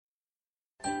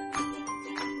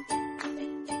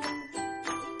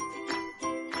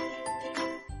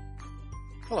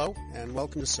Hello, and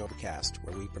welcome to Sobercast,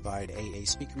 where we provide AA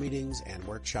speaker meetings and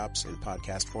workshops in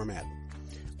podcast format.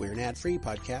 We're an ad-free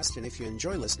podcast, and if you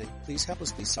enjoy listening, please help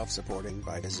us be self-supporting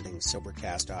by visiting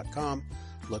Sobercast.com,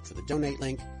 look for the donate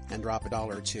link, and drop $1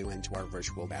 or $2 into our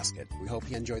virtual basket. We hope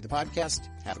you enjoy the podcast.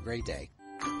 Have a great day.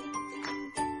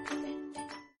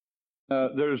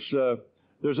 There's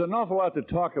an awful lot to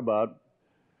talk about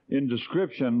in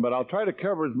description, but I'll try to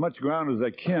cover as much ground as I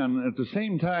can. At the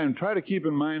same time, try to keep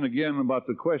in mind again about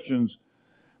the questions,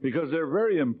 because they're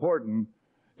very important.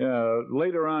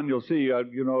 Later on, you'll see,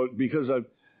 because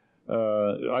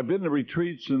I've been to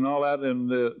retreats and all that, and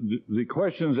the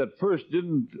questions at first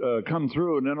didn't come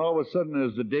through, and then all of a sudden,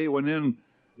 as the day went in,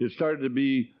 it started to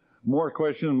be more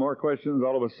questions.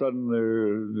 All of a sudden,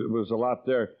 there was a lot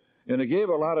there. And it gave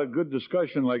a lot of good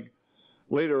discussion, like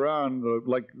later on,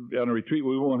 like on a retreat,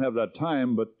 we won't have that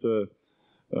time, but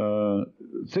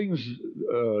things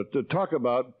to talk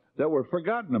about that were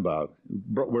forgotten about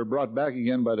were brought back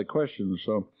again by the questions.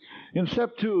 So in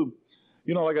step 2,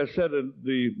 like I said,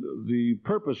 the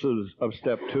purposes of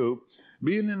step 2,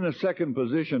 being in the second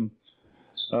position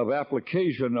of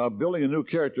application of building a new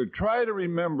character, try to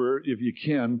remember, if you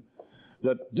can,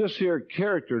 that this here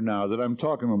character now that I'm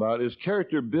talking about is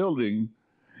character building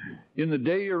in the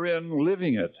day you're in,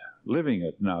 living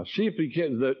it now. See if you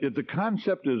can. The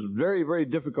concept is very, very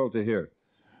difficult to hear.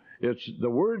 It's the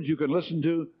words you can listen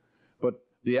to, but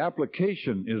the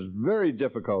application is very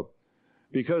difficult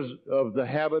because of the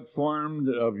habit formed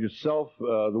of yourself,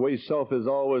 the way self has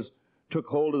always took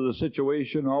hold of the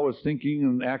situation, always thinking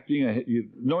and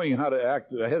acting, knowing how to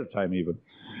act ahead of time even.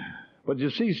 But you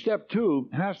see, step 2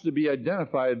 has to be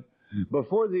identified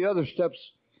before the other steps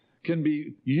can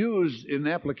be used in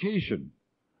application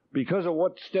because of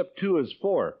what step 2 is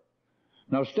for.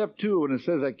 Now, step 2, when it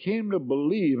says, I came to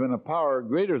believe in a power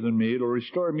greater than me, it'll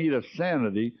restore me to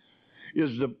sanity,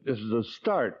 is the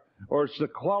start, or it's the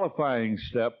qualifying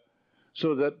step,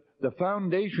 so that the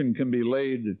foundation can be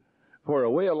laid for a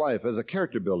way of life as a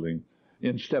character building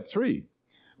in step 3.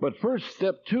 But first,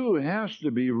 step 2 has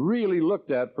to be really looked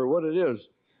at for what it is,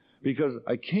 because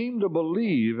I came to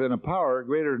believe in a power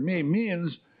greater than me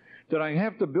means that I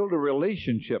have to build a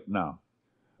relationship now,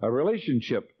 a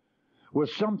relationship with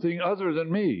something other than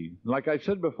me. Like I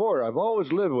said before, I've always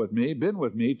lived with me, been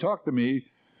with me, talked to me,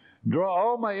 draw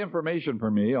all my information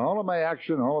from me, all of my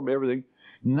action, all of everything.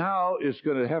 Now it's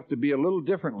going to have to be a little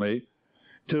differently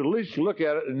to at least look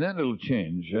at it, and then it'll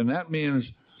change. And that means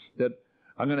that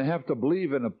I'm going to have to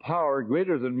believe in a power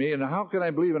greater than me. And how can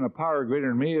I believe in a power greater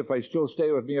than me if I still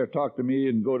stay with me or talk to me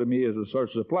and go to me as a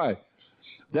source of supply?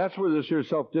 That's where this here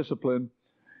self-discipline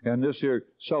and this here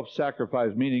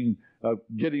self-sacrifice, meaning of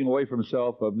getting away from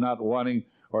self, of not wanting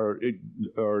or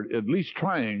at least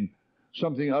trying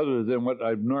something other than what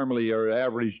I normally or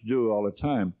average do all the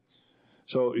time.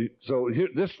 So here,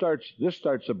 this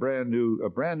starts a brand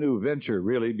new venture,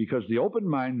 really, because the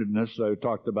open-mindedness I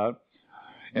talked about,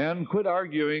 and quit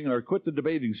arguing or quit the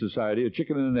debating society, a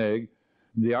chicken and an egg,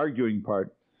 the arguing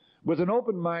part. With an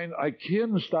open mind, I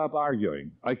can stop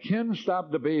arguing. I can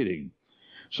stop debating.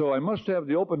 So I must have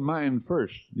the open mind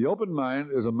first. The open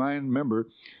mind is a mind, remember,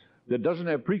 that doesn't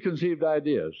have preconceived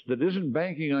ideas, that isn't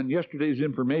banking on yesterday's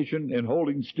information and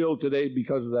holding still today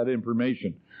because of that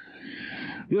information.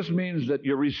 This means that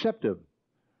you're receptive,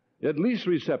 at least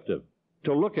receptive,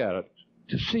 to look at it,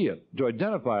 to see it, to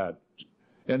identify it.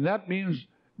 And that means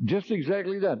just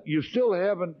exactly that. You're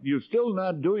still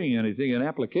not doing anything in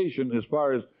application as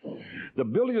far as the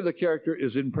building of the character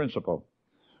is in principle.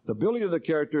 The building of the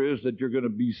character is that you're going to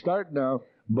be start now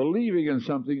believing in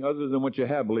something other than what you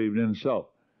have believed in self.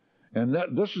 And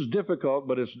this is difficult,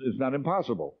 but it's not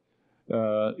impossible.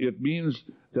 It means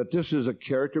that this is a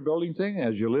character building thing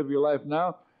as you live your life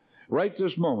now. Right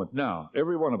this moment, now,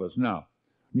 every one of us now,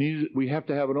 we have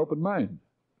to have an open mind.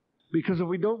 Because if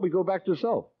we don't, we go back to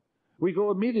self. We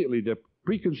go immediately to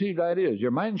preconceived ideas.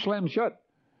 Your mind slams shut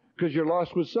because you're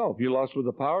lost with self. You're lost with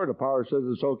the power. The power says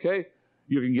it's okay.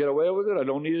 You can get away with it. I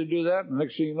don't need to do that. And the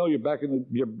next thing you know,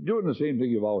 you're doing the same thing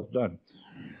you've always done.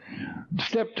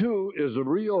 Step 2 is a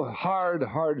real hard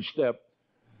step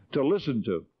to listen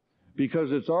to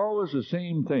because it's always the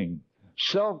same thing.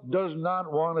 Self does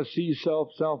not want to see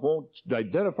self. Self won't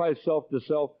identify self to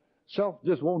self. Self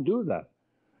just won't do that.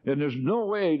 And there's no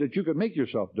way that you can make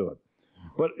yourself do it.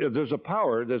 But if there's a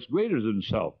power that's greater than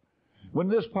self, when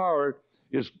this power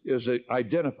is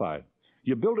identified,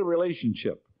 you build a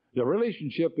relationship. The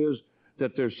relationship is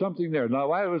that there's something there.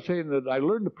 Now, I was saying that I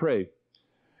learned to pray,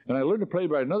 and I learned to pray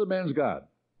by another man's God.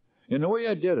 And the way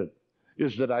I did it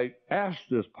is that I asked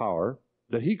this power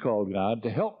that he called God to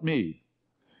help me.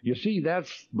 You see,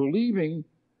 that's believing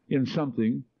in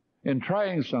something and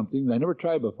trying something I never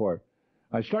tried before.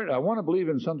 I want to believe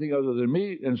in something other than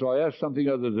me, and so I asked something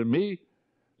other than me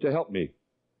to help me.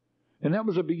 And that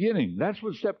was a beginning. That's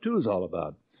what step 2 is all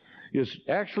about, is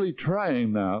actually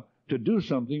trying now to do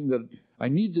something that I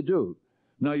need to do.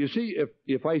 Now, you see,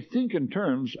 if I think in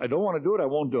terms, I don't want to do it, I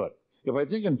won't do it. If I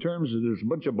think in terms that there's a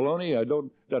bunch of baloney,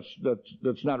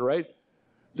 that's not right,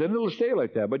 then it'll stay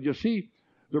like that. But you see,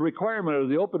 the requirement of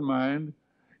the open mind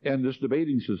and this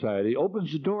debating society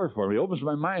opens the door for me, opens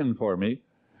my mind for me,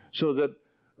 so that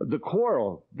the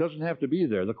quarrel doesn't have to be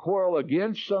there. The quarrel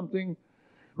against something,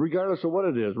 regardless of what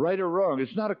it is, right or wrong.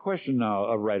 It's not a question now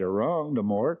of right or wrong no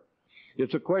more.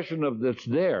 It's a question of that's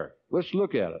there. Let's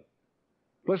look at it.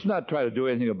 Let's not try to do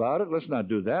anything about it. Let's not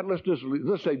do that.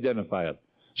 Let's identify it.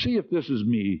 See if this is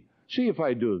me. See if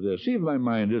I do this. See if my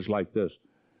mind is like this.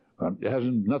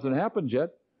 Nothing happened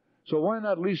yet. So why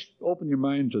not at least open your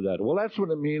mind to that? Well, that's what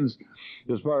it means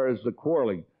as far as the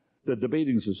quarreling, the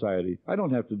debating society. I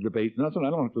don't have to debate nothing.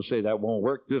 I don't have to say that won't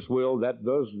work, this will, that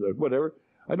does, whatever.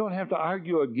 I don't have to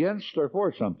argue against or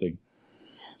for something.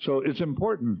 So it's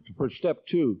important for step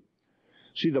 2.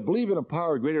 See, to believe in a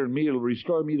power greater than me will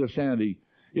restore me to sanity.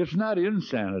 It's not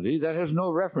insanity. That has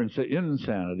no reference to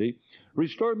insanity.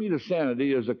 Restore me to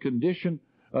sanity is a condition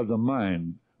of the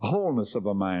mind, wholeness of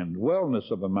a mind,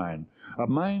 wellness of a mind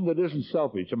that isn't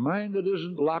selfish, a mind that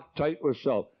isn't locked tight with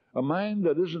self, a mind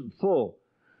that isn't full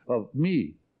of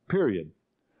me, period.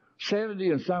 Sanity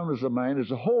and soundness of mind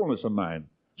is a wholeness of mind,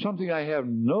 something I have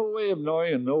no way of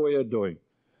knowing and no way of doing.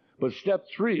 But step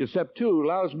 2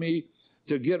 allows me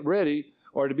to get ready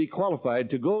or to be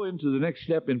qualified to go into the next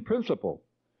step in principle.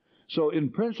 So in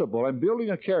principle, I'm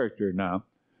building a character now.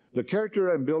 The character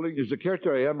I'm building is the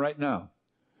character I am right now.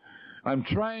 I'm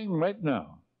trying right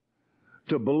now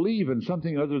to believe in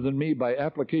something other than me by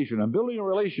application. I'm building a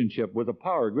relationship with a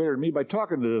power greater than me by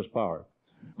talking to this power,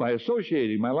 by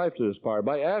associating my life to this power,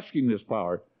 by asking this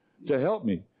power to help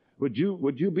me. Would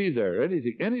you be there?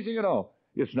 Anything at all.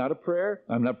 It's not a prayer.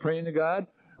 I'm not praying to God.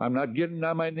 I'm not getting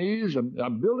on my knees.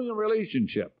 I'm building a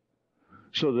relationship.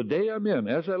 So the day I'm in,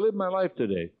 as I live my life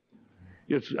today,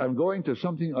 I'm going to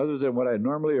something other than what I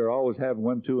normally or always have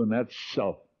went to, and that's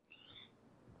self.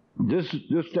 This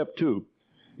step 2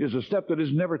 is a step that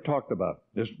is never talked about.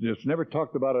 It's never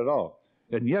talked about at all.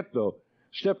 And yet, though,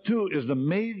 step 2 is the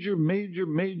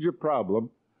major problem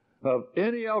of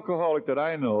any alcoholic that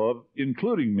I know of,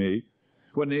 including me,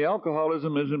 when the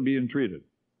alcoholism isn't being treated.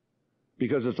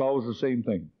 Because it's always the same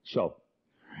thing, self.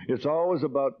 It's always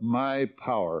about my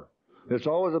power. It's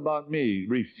always about me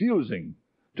refusing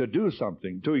to do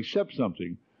something, to accept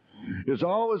something. It's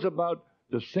always about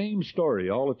the same story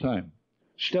all the time.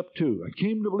 Step 2, I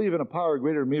came to believe in a power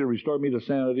greater than me to restore me to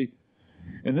sanity.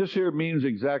 And this here means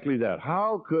exactly that.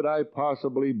 How could I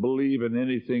possibly believe in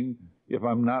anything if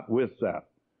I'm not with that?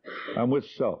 I'm with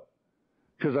self.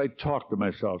 Because I talk to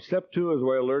myself. Step 2 is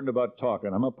where I learned about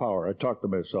talking. I'm a power. I talk to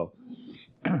myself.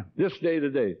 This day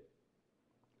today,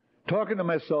 talking to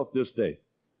myself this day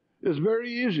is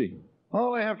very easy.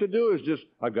 All I have to do is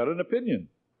I've got an opinion.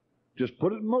 Just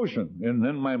put it in motion. And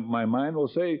then my mind will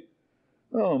say,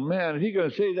 oh man, is he going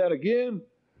to say that again?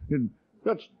 And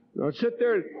I'll sit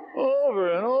there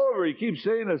over and over. He keeps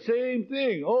saying the same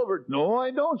thing over. No,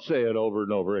 I don't say it over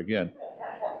and over again.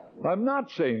 I'm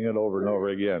not saying it over and over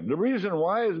again. The reason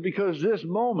why is because this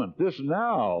moment, this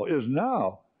now, is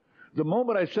now. The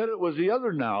moment I said it was the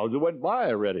other now that went by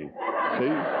already.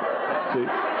 See?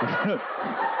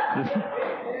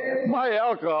 My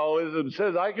alcoholism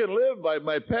says I can live by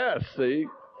my past, see?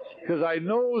 Because I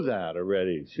know that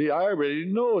already. See, I already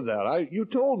know that. You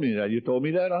told me that. You told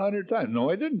me that 100 times. No,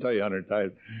 I didn't tell you 100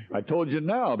 times. I told you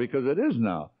now because it is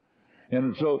now.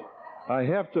 And so I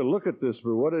have to look at this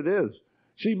for what it is.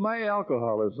 See, my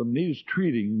alcoholism needs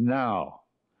treating now.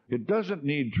 It doesn't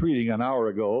need treating an hour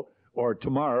ago or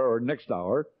tomorrow or next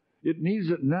hour. It needs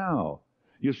it now.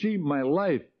 You see, my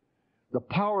life, the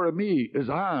power of me is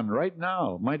on right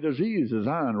now. My disease is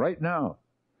on right now.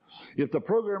 If the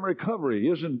program recovery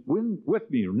isn't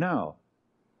with me now,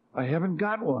 I haven't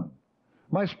got one.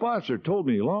 My sponsor told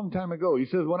me a long time ago, he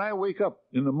says, when I wake up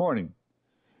in the morning,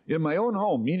 in my own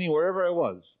home, meaning wherever I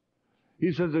was,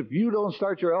 he says, if you don't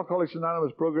start your Alcoholics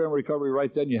Anonymous program recovery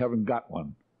right then, you haven't got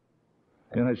one.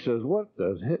 And I says, what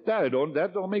the heck?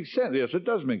 That don't make sense. Yes, it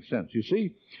does make sense. You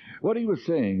see, what he was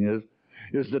saying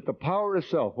is that the power of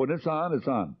self, when it's on, it's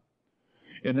on.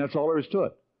 And that's all there is to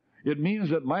it. It means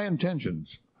that my intentions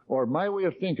or my way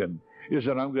of thinking is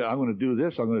that I'm going to do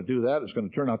this, I'm going to do that, it's going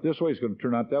to turn out this way, it's going to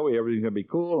turn out that way, everything's going to be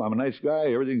cool, I'm a nice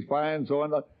guy, everything's fine, so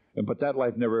on. But that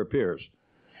life never appears.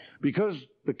 Because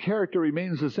the character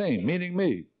remains the same, meaning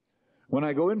me. When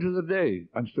I go into the day,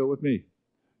 I'm still with me.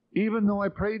 Even though I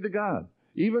prayed to God,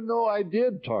 even though I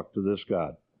did talk to this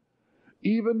God,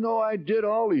 even though I did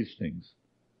all these things,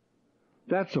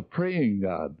 that's a praying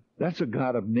God. That's a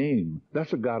God of name.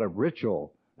 That's a God of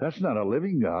ritual. That's not a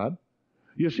living God.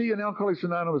 You see, in Alcoholics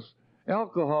Anonymous,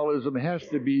 alcoholism has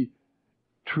to be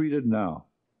treated now.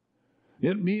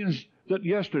 It means that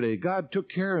yesterday, God took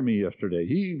care of me yesterday.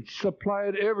 He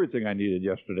supplied everything I needed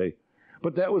yesterday.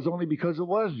 But that was only because it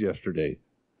was yesterday.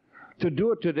 To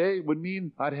do it today would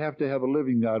mean I'd have to have a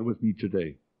living God with me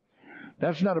today.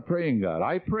 That's not a praying God.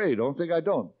 I pray. Don't think I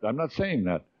don't. I'm not saying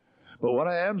that. But what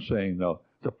I am saying, though,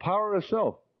 the power of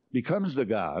self becomes the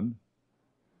God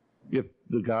if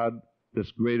the God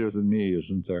that's greater than me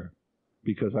isn't there,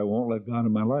 because I won't let God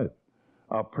in my life.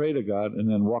 I'll pray to God and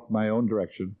then walk my own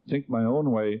direction, think my own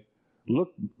way,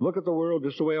 look at the world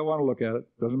just the way I want to look at it.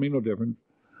 Doesn't mean no difference.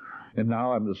 And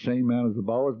now I'm the same man as I've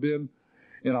always been,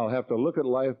 and I'll have to look at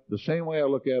life the same way I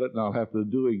look at it, and I'll have to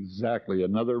do exactly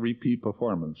another repeat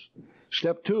performance.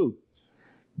 Step 2,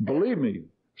 believe me,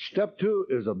 step 2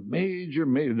 is a major,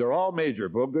 they're all major,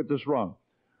 but don't get this wrong.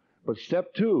 But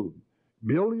step 2,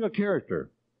 building a character,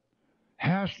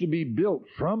 has to be built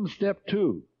from step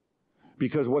 2,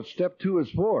 because what step 2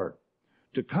 is for,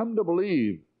 to come to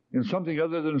believe in something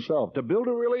other than self, to build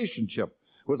a relationship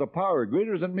with a power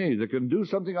greater than me that can do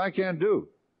something I can't do.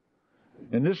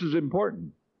 And this is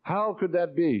important. How could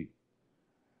that be?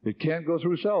 It can't go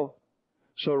through self.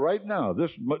 So right now,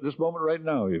 this moment right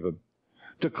now even,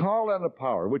 to call on the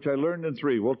power, which I learned in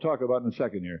 3, we'll talk about in a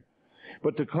second here,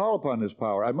 but to call upon this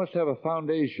power, I must have a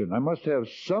foundation. I must have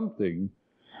something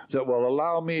that will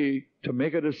allow me to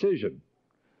make a decision.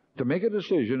 To make a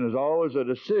decision is always a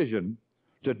decision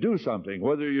to do something,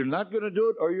 whether you're not going to do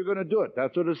it or you're going to do it.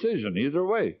 That's a decision, either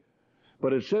way.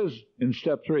 But it says in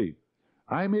step 3,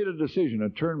 I made a decision to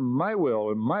turn my will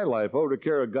and my life over to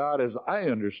care of God as I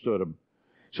understood him.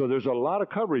 So there's a lot of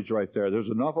coverage right there. There's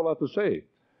an awful lot to say.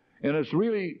 And it's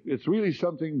really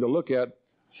something to look at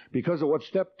because of what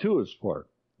step 2 is for.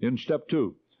 In step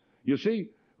 2, you see,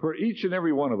 for each and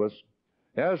every one of us,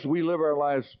 as we live our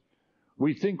lives,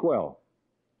 we think well.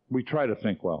 We try to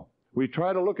think well. We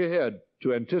try to look ahead,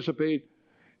 to anticipate,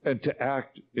 and to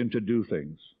act and to do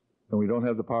things. And we don't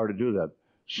have the power to do that.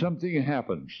 Something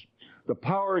happens. The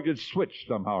power gets switched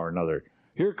somehow or another.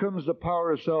 Here comes the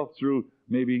power of self through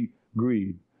maybe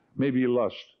greed, maybe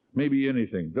lust, maybe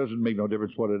anything. Doesn't make no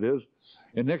difference what it is.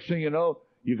 And next thing you know,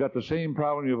 you got the same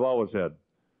problem you've always had.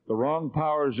 The wrong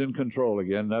power is in control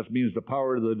again. That means the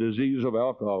power of the disease of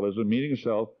alcoholism, meaning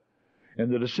self,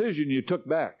 and the decision you took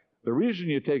back. The reason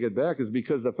you take it back is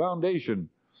because the foundation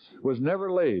was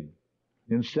never laid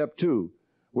in step 2,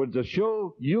 was to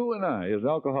show you and I as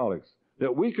alcoholics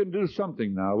that we can do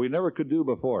something now we never could do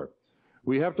before.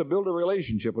 We have to build a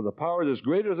relationship with a power that's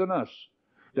greater than us,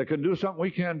 that can do something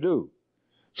we can't do.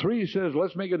 3 says,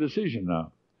 let's make a decision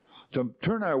now to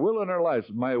turn our will and our lives.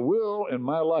 My will and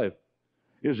my life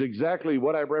is exactly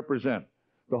what I represent.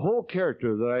 The whole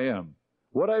character that I am.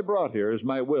 What I brought here is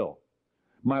my will.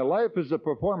 My life is the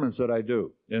performance that I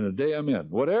do in the day I'm in.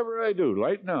 Whatever I do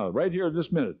right now, right here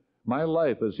this minute, my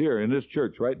life is here in this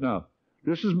church right now.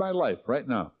 This is my life right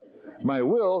now. My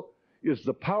will is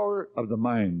the power of the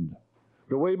mind.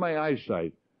 The way my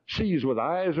eyesight sees with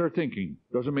eyes or thinking.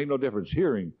 Doesn't make no difference.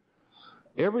 Hearing.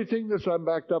 Everything that I'm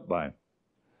backed up by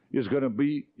is going to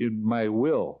be in my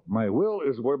will. My will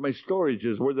is where my storage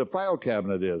is, where the file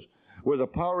cabinet is, where the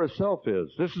power of self is.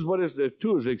 This is what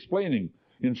 2 is explaining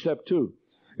in step 2.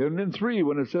 And in 3,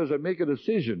 when it says I make a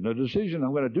decision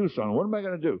I'm going to do something. What am I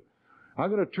going to do? I'm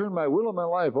going to turn my will and my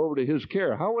life over to his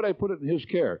care. How would I put it in his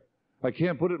care? I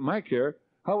can't put it in my care.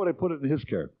 How would I put it in his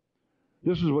care?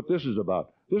 This is what this is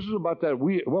about. This is about that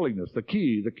willingness, the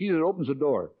key that opens the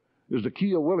door is the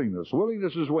key of willingness.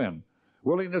 Willingness is when?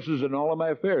 Willingness is in all of my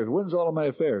affairs. When's all of my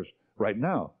affairs? Right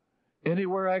now.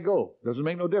 Anywhere I go. Doesn't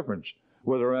make no difference.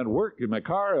 Whether I'm at work, in my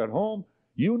car, at home,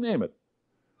 you name it.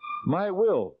 My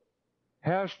will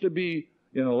has to be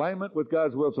in alignment with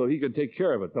God's will so he can take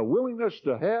care of it. The willingness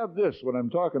to have this, what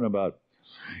I'm talking about,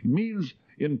 means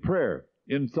in prayer,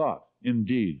 in thought, in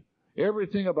deed.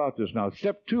 Everything about this. Now,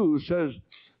 step 2 says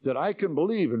that I can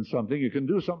believe in something. You can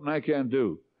do something I can't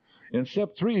do. And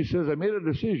step 3 says I made a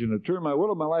decision to turn my will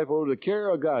and my life over to the care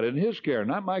of God, in his care,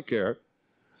 not my care,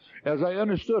 as I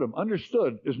understood him.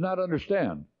 Understood is not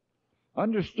understand.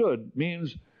 Understood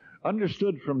means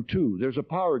understood from 2. There's a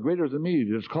power greater than me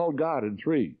that's called God in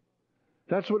 3.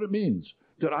 That's what it means,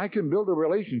 that I can build a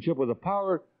relationship with a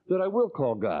power that I will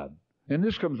call God. And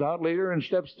this comes out later in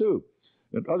steps 2,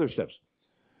 and other steps.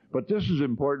 But this is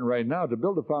important right now to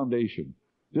build a foundation.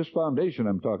 This foundation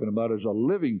I'm talking about is a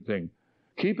living thing.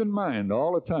 Keep in mind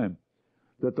all the time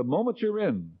that the moment you're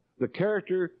in, the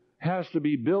character has to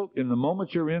be built in the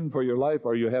moment you're in for your life,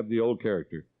 or you have the old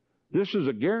character. This is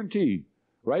a guarantee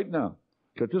right now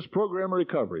that this program of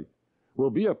recovery will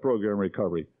be a program of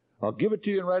recovery. I'll give it to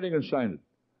you in writing and sign it.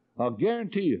 I'll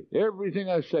guarantee you everything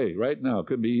I say right now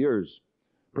can be yours,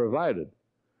 provided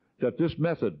that this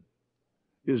method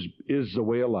is the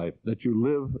way of life, that you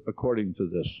live according to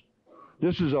this.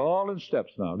 This is all in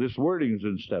steps now. This wording is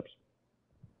in steps.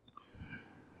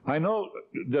 I know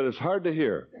that it's hard to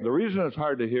hear. The reason it's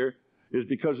hard to hear is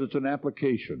because it's an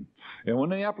application. And when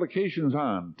the application's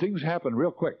on, things happen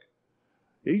real quick.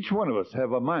 Each one of us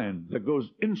have a mind that goes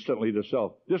instantly to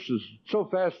self. This is so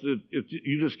fast that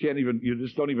you just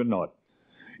don't even know it.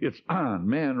 It's on,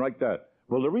 man, like that.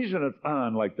 Well, the reason it's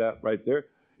on like that right there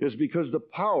is because the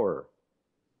power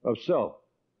of self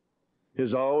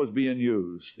is always being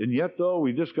used. And yet, though,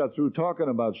 we just got through talking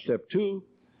about step 2,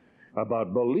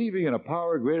 about believing in a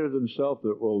power greater than self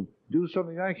that will do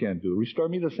something I can't do, restore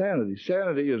me to sanity.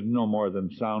 Sanity is no more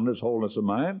than soundness, wholeness of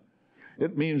mind.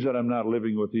 It means that I'm not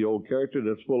living with the old character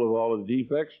that's full of all the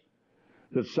defects.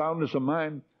 That soundness of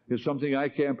mind is something I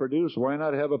can't produce. Why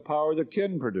not have a power that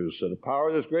can produce it? A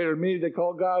power that's greater than me, they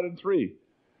call God in 3.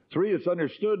 3, it's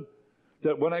understood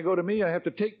that when I go to me, I have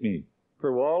to take me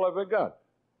for all I've got.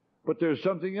 But there's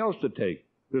something else to take.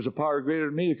 There's a power greater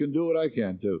than me that can do what I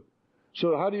can't do.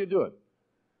 So how do you do it?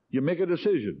 You make a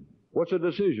decision. What's a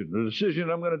decision? The decision,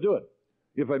 I'm going to do it.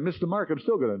 If I miss the mark, I'm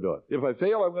still going to do it. If I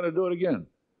fail, I'm going to do it again.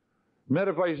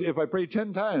 If I pray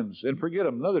 10 times and forget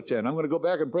them, another 10, I'm going to go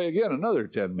back and pray again, another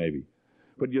 10 maybe.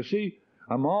 But you see,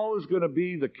 I'm always going to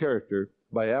be the character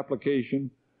by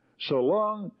application so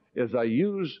long as I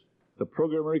use the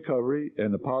program of recovery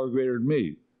and the power greater than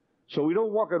me. So we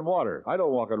don't walk on water. I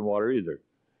don't walk on water either.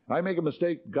 I make a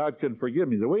mistake, God can forgive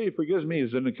me. The way he forgives me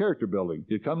is in the character building.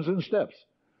 It comes in steps.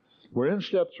 We're in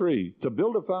step 3, to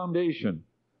build a foundation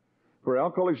for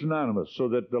Alcoholics Anonymous so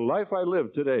that the life I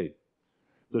live today,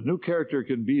 the new character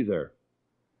can be there.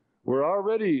 We're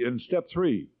already in step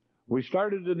 3. We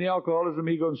started in the alcoholism,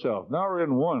 ego, and self. Now we're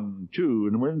in 1, 2,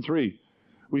 and we're in 3.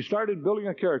 We started building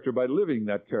a character by living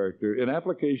that character in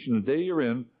application the day you're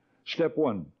in, step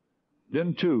 1.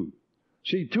 Then 2.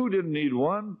 See, 2 didn't need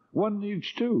 1. 1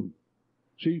 needs 2.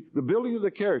 See, the building of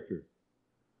the character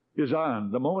is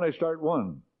on the moment I start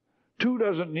 1. 2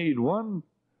 doesn't need 1,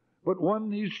 but 1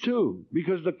 needs 2,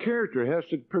 because the character has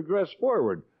to progress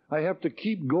forward. I have to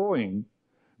keep going,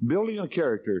 building a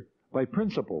character by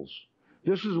principles.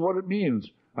 This is what it means.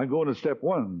 I go into step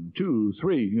 1, 2,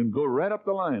 3, and go right up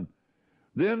the line.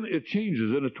 Then it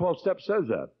changes, and the 12th step says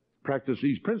that. Practice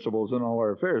these principles in all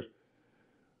our affairs.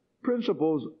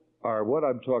 Principles are what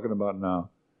I'm talking about now,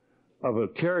 of a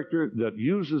character that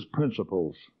uses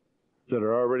principles that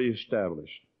are already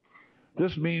established.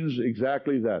 This means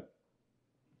exactly that.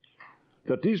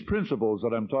 That these principles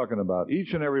that I'm talking about,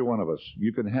 each and every one of us,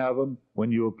 you can have them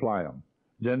when you apply them.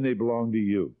 Then they belong to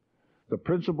you. The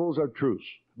principles are truths.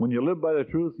 When you live by the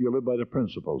truth, you live by the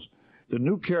principles. The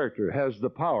new character has the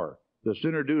power that's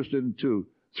introduced into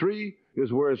 3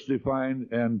 is where it's defined,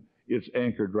 and it's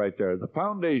anchored right there. The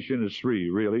foundation is 3,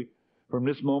 really, from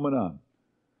this moment on.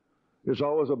 It's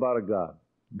always about a God.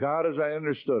 God as I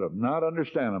understood him, not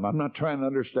understand him. I'm not trying to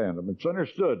understand him. It's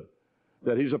understood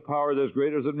that he's a power that's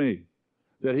greater than me,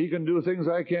 that he can do things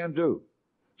I can't do.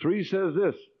 3 says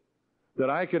this, that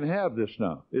I can have this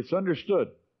now. It's understood.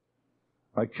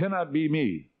 I cannot be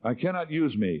me. I cannot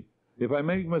use me. If I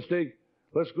make a mistake,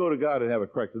 let's go to God and have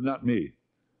it corrected, not me.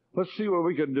 Let's see what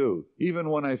we can do, even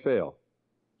when I fail.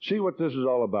 See what this is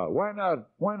all about. Why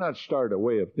not start a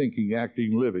way of thinking,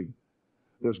 acting, living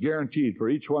that's guaranteed for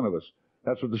each one of us?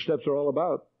 That's what the steps are all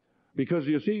about. Because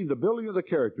you see, the building of the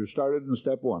character started in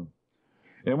step 1.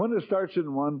 And when it starts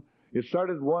in 1, it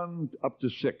started 1 up to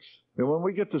 6. And when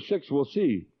we get to 6, we'll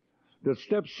see that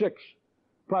step 6,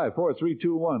 5, 4, 3,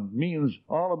 2, 1 means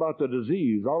all about the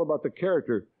disease, all about the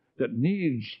character that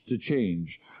needs to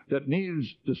change, that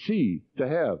needs to see, to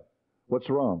have what's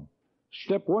wrong.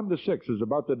 Step 1 to 6 is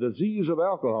about the disease of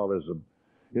alcoholism.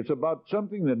 It's about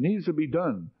something that needs to be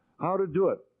done, how to do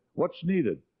it, what's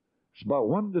needed. It's about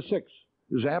 1 to 6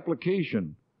 is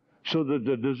application, so that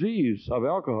the disease of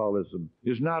alcoholism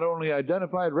is not only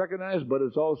identified, recognized, but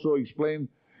it's also explained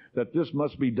that this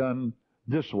must be done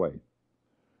this way.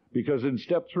 Because in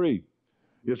step 3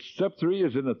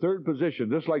 is in the 3rd position,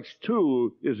 just like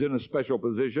 2 is in a special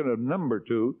position of number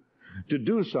 2, to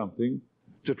do something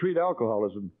to treat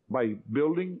alcoholism by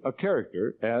building a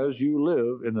character as you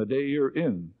live in the day you're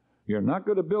in. You're not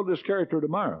going to build this character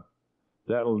tomorrow.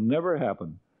 That'll never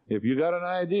happen. If you got an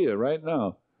idea right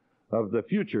now of the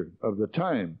future, of the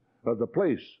time, of the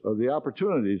place, of the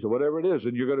opportunities, or whatever it is,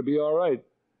 and you're going to be all right.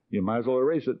 You might as well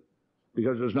erase it,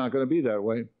 because it's not going to be that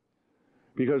way.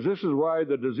 Because this is why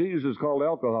the disease is called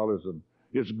alcoholism.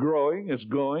 It's growing, it's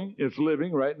going, it's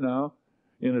living right now,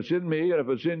 and it's in me, and if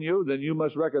it's in you, then you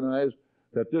must recognize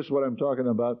that this, what I'm talking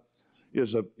about,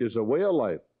 is a way of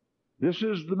life. This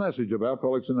is the message of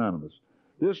Alcoholics Anonymous.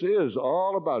 This is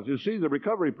all about, you see, the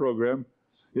recovery program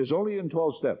is only in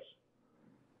 12 steps.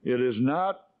 It is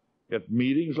not at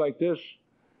meetings like this.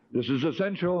 This is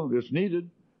essential, it's needed.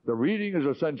 The reading is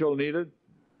essential, needed.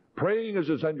 Praying is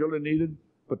essential and needed,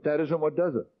 but that isn't what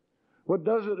does it. What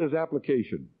does it is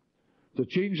application. To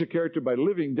change the character by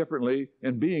living differently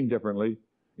and being differently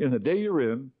in the day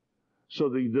you're in, so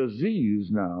the disease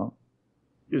now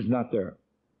is not there.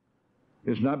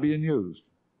 It's not being used.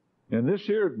 And this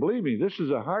here, believe me, this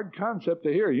is a hard concept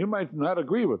to hear. You might not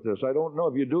agree with this. I don't know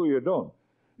if you do or you don't.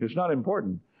 It's not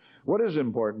important. What is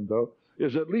important, though,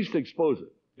 is at least expose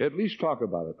it. At least talk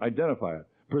about it. Identify it.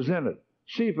 Present it.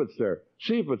 See if it's there.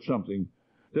 See if it's something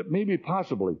that maybe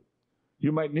possibly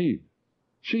you might need.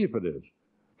 See if it is.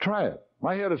 Try it.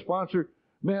 I had a sponsor,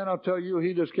 man, I'll tell you,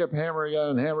 he just kept hammering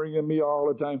on me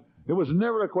all the time. It was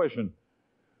never a question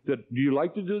that, do you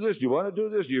like to do this? Do you want to do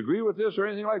this? Do you agree with this or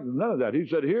anything like that? None of that. He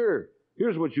said,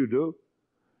 here's what you do.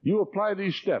 You apply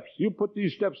these steps. You put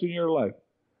these steps in your life.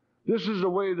 This is the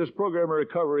way this program of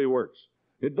recovery works.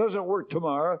 It doesn't work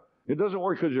tomorrow. It doesn't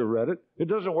work because you read it. It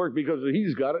doesn't work because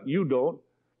he's got it and you don't.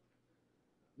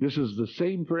 This is the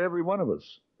same for every one of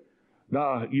us.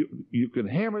 Now, you can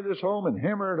hammer this home and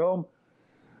hammer it home,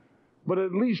 but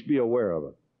at least be aware of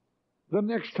it. The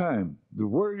next time,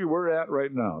 where you were at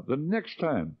right now, the next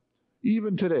time,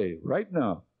 even today, right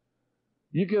now,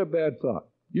 you get a bad thought.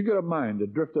 You get a mind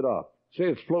that drifted off. Say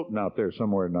it's floating out there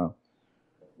somewhere now.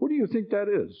 What do you think that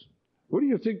is? What do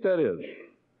you think that is?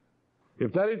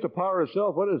 If that ain't the power of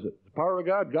self, what is it? The power of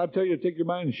God? God tell you to take your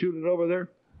mind and shoot it over there?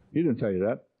 He didn't tell you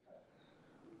that.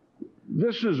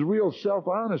 This is real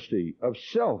self-honesty of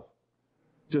self.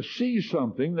 To see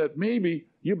something that maybe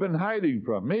you've been hiding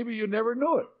from. Maybe you never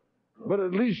knew it. But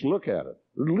at least look at it.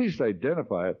 At least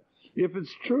identify it. If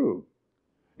it's true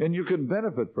and you can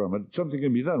benefit from it, something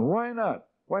can be done. Why not?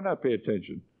 Why not pay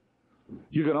attention?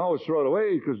 You can always throw it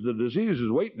away because the disease is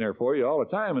waiting there for you all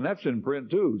the time, and that's in print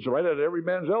too. It's right at every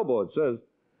man's elbow. It says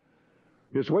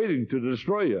it's waiting to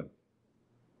destroy you.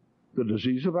 The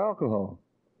disease of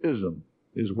alcoholism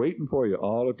is waiting for you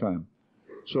all the time.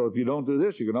 So if you don't do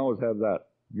this, you can always have that.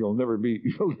 You'll never be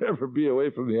away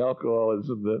from the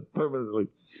alcoholism permanently.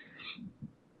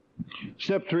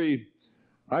 Step 3,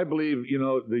 I believe,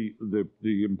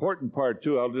 the important part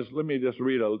too. Let me just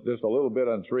read just a little bit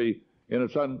on 3, and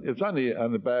it's on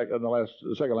the back on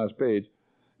the second last page.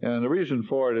 And the reason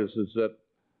for it is that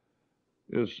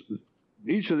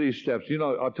each of these steps.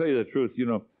 I'll tell you the truth.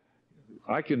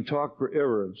 I can talk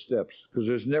forever in steps because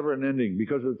there's never an ending,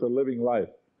 because it's a living life.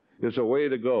 It's a way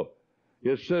to go.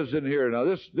 It says in here, now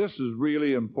this is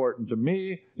really important to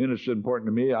me, and it's important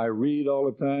to me. I read all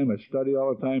the time. I study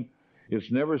all the time.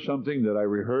 It's never something that I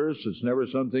rehearse. It's never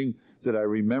something that I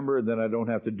remember and then I don't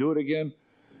have to do it again,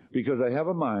 because I have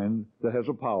a mind that has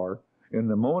a power, and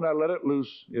the moment I let it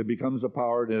loose, it becomes a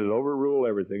power, and it overrule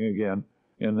everything again,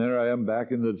 and there I am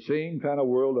back in the same kind of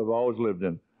world I've always lived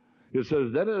in. It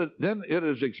says, then it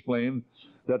is explained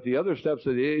that the other steps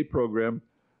of the AA program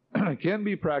can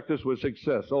be practiced with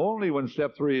success only when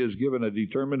step 3 is given a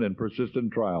determined and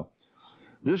persistent trial.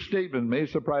 This statement may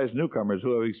surprise newcomers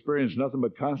who have experienced nothing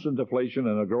but constant deflation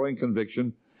and a growing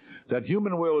conviction that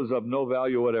human will is of no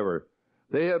value whatever.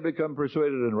 They have become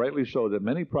persuaded, and rightly so, that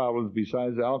many problems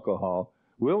besides alcohol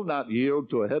will not yield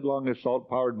to a headlong assault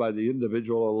powered by the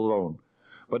individual alone.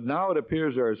 But now it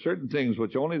appears there are certain things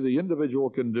which only the individual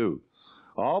can do.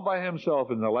 All by himself,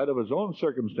 in the light of his own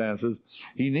circumstances,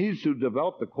 he needs to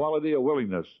develop the quality of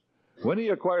willingness. When he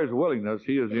acquires willingness,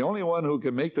 he is the only one who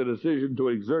can make the decision to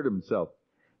exert himself.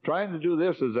 Trying to do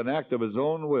this is an act of his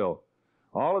own will.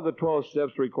 All of the 12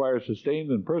 steps require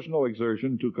sustained and personal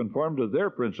exertion to conform to their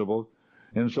principles,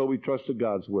 and so we trust to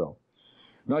God's will.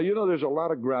 Now, there's a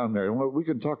lot of ground there, and we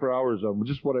can talk for hours on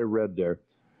just what I read there,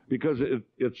 because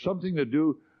it's something to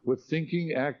do with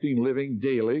thinking, acting, living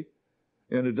daily,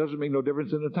 and it doesn't make no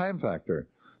difference in the time factor.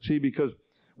 See, because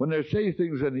when they say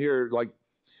things in here, like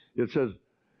it says,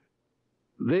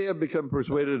 they have become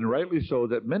persuaded, and rightly so,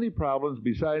 that many problems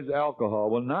besides alcohol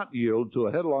will not yield to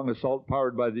a headlong assault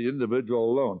powered by the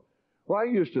individual alone. Well, I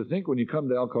used to think when you come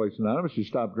to Alcoholics Anonymous, you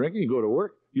stop drinking, you go to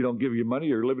work, you don't give your money,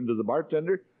 you're living to the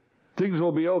bartender, things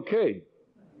will be okay.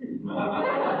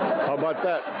 How about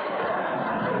that?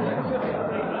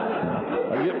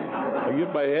 I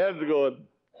get my hands going.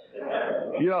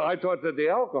 I thought that the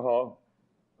alcohol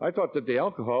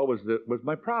was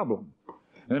my problem.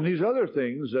 And these other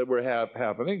things that were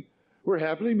happening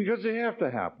because they have to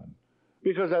happen.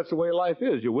 Because that's the way life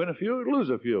is. You win a few, you lose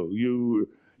a few.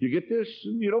 You get this,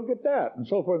 and you don't get that, and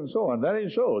so forth and so on. That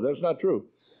ain't so. That's not true.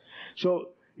 So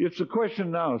it's a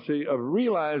question now, see, of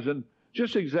realizing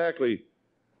just exactly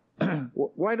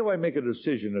why do I make a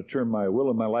decision to turn my will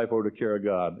and my life over to care of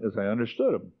God as I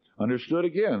understood Him? Understood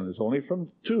again is only from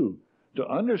two. To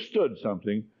understood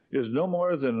something is no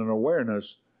more than an awareness.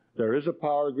 There is a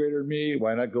power greater than me.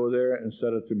 Why not go there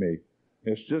instead of to me?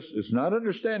 It's not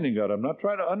understanding God. I'm not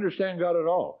trying to understand God at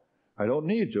all. I don't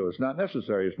need to. It's not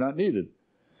necessary. It's not needed.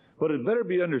 But it better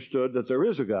be understood that there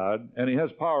is a God, and He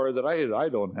has power that I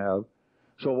don't have.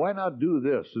 So why not do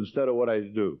this instead of what I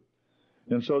do?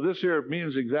 And so this here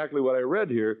means exactly what I read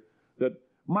here, that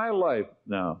my life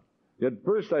now, at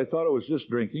first I thought it was just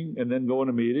drinking and then going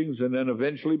to meetings and then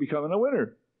eventually becoming a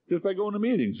winner just by going to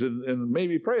meetings and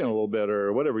maybe praying a little bit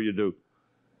or whatever you do.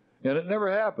 And it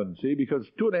never happened, see, because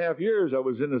 2.5 years I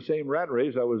was in the same rat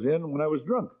race I was in when I was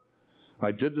drunk.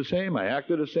 I did the same, I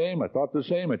acted the same, I thought the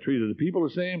same, I treated the people the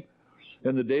same,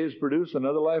 and the days produced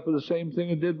another life of the same thing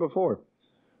it did before.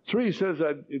 3 says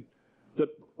that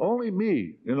only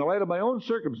me, in the light of my own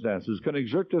circumstances, can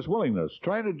exert this willingness.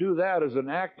 Trying to do that is an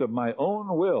act of my own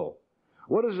will.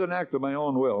 What is an act of my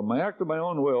own will? My act of my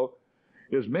own will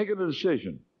is making a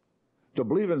decision to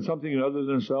believe in something other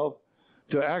than self,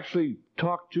 to actually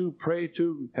talk to, pray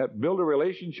to, build a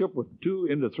relationship with 2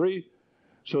 into 3,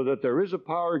 so that there is a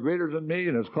power greater than me,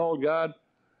 and it's called God.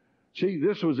 See,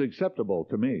 this was acceptable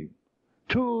to me.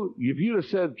 2, if you'd have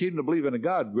said, came to believe in a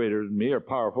God greater than me or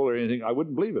powerful or anything, I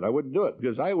wouldn't believe it. I wouldn't do it,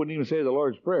 because I wouldn't even say the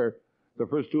Lord's Prayer the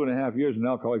first 2.5 years in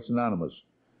Alcoholics Anonymous.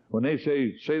 When they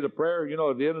say the prayer,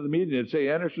 at the end of the meeting, they'd say,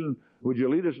 Anderson, would you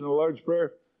lead us in the Lord's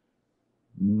Prayer?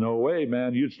 No way,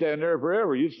 man. You'd stand there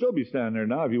forever. You'd still be standing there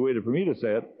now if you waited for me to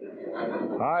say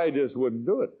it. I just wouldn't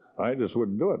do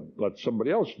it. Let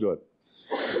somebody else do it.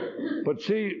 But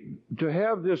see, to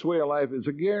have this way of life is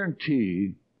a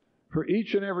guarantee for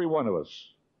each and every one of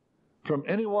us, from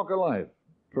any walk of life,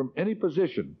 from any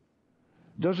position.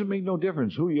 Doesn't make no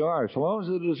difference who you are. So long as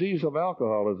the disease of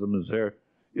alcoholism is there,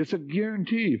 it's a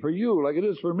guarantee for you like it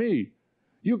is for me.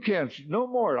 You can't, no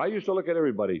more. I used to look at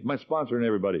everybody, my sponsor and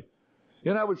everybody,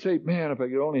 and I would say, man, if I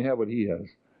could only have what he has.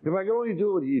 If I could only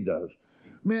do what he does.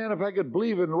 Man, if I could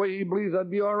believe in the way he believes, I'd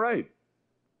be all right.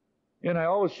 And I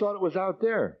always thought it was out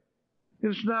there.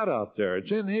 It's not out there.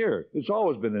 It's in here. It's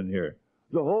always been in here.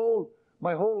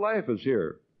 My whole life is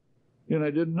here. And I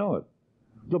didn't know it.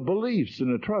 The beliefs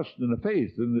and the trust and the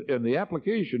faith and the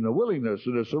application, the willingness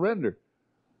and the surrender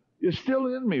is still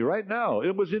in me right now.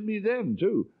 It was in me then,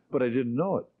 too. But I didn't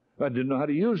know it. I didn't know how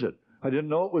to use it. I didn't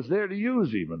know it was there to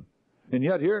use even. And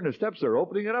yet here in the steps, they're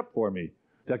opening it up for me.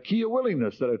 That key of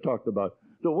willingness that I talked about.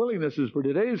 The willingness is for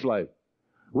today's life.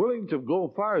 Willing to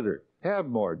go farther, have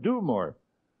more, do more.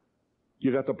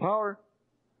 You got the power.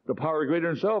 The power greater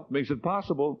than self makes it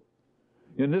possible.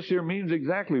 And this here means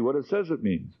exactly what it says it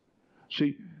means.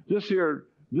 See, this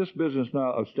business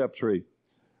now of step 3,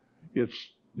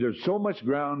 there's so much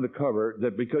ground to cover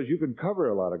that because you can cover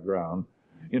a lot of ground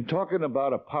in talking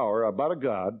about a power, about a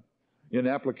God, in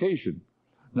application.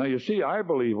 Now, you see,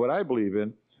 what I believe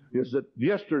in is that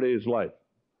yesterday's life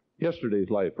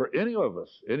for any of us,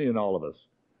 any and all of us,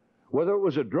 whether it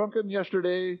was a drunken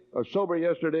yesterday, a sober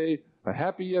yesterday, a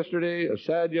happy yesterday, a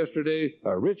sad yesterday,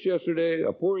 a rich yesterday,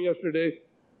 a poor yesterday,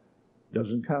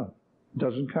 doesn't count.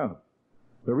 Doesn't count.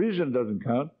 The reason it doesn't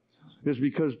count is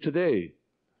because today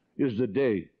is the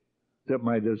day that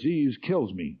my disease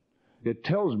kills me. It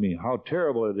tells me how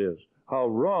terrible it is, how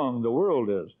wrong the world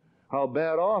is, how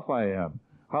bad off I am,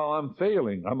 how I'm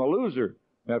failing. I'm a loser.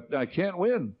 I can't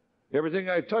win. Everything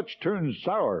I touch turns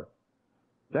sour.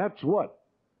 That's what?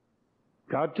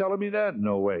 God telling me that?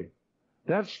 No way.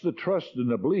 That's the trust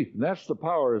and the belief, and that's the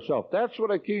power of self. That's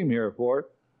what I came here for,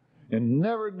 and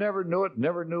never knew it,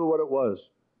 never knew what it was.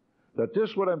 That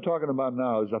this, what I'm talking about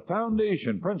now, is a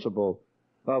foundation principle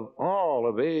of all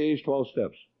of AA's 12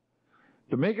 steps.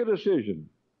 To make a decision,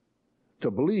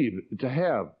 to believe,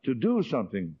 to do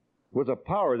something with a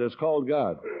power that's called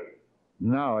God.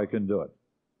 Now I can do it.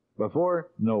 Before,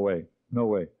 no way,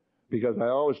 because I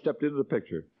always stepped into the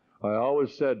picture. I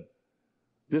always said,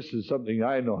 this is something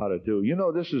I know how to do.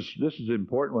 This is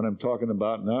important what I'm talking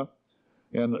about now.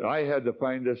 And I had to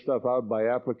find this stuff out by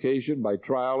application, by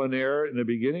trial and error in the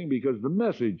beginning, because the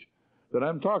message that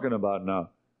I'm talking about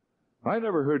now, I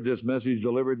never heard this message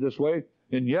delivered this way,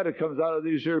 and yet it comes out of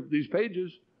these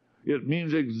pages. It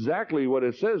means exactly what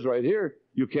it says right here.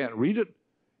 You can't read it.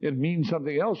 It means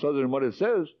something else other than what it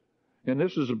says. And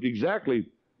this is exactly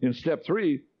in step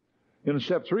 3. In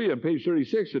step 3 on page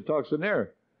 36, it talks in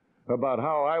there about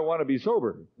how I want to be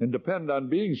sober and depend on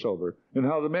being sober, and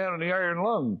how the man in the iron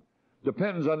lung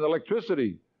depends on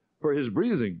electricity for his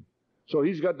breathing. So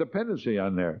he's got dependency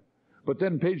on there. But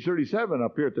then page 37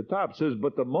 up here at the top says,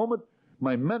 but the moment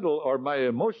my mental or my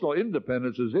emotional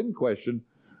independence is in question,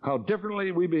 how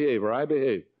differently we behave, or I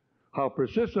behave, how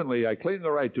persistently I claim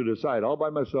the right to decide all by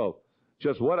myself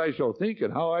just what I shall think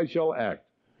and how I shall act.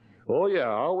 Oh yeah,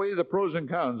 I'll weigh the pros and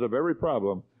cons of every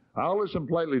problem. I'll listen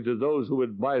politely to those who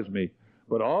advise me,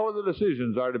 but all of the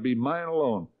decisions are to be mine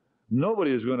alone.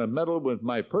 Nobody is going to meddle with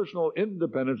my personal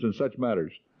independence in such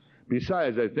matters.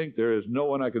 Besides, I think there is no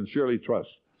one I can surely trust.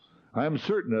 I am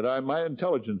certain that my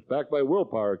intelligence, backed by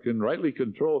willpower, can rightly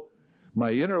control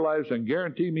my inner lives and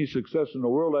guarantee me success in the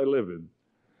world I live in.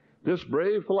 This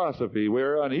brave philosophy,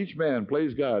 whereon each man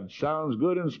plays God, sounds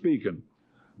good in speaking,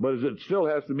 but it still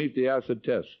has to meet the acid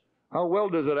test. How well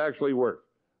does it actually work?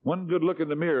 One good look in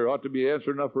the mirror ought to be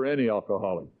answer enough for any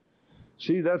alcoholic.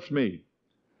 See, that's me.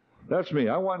 That's me.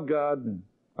 I want God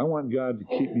to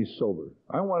keep me sober.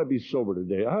 I want to be sober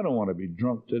today. I don't want to be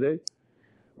drunk today,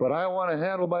 but I want to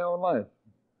handle my own life.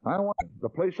 I want the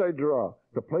place I draw,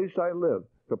 the place I live,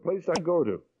 the place I go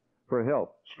to for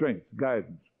help, strength,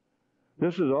 guidance.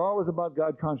 This is always about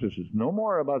God consciousness, no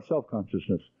more about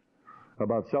self-consciousness,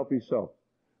 about selfish self,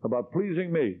 about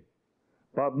pleasing me,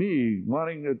 about me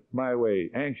wanting it my way,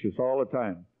 anxious all the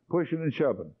time, pushing and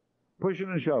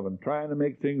shoving, trying to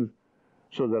make things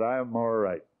so that I'm all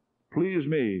right. Please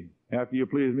me. After you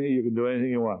please me, you can do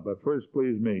anything you want, but first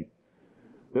please me.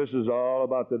 This is all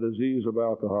about the disease of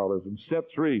alcoholism. Step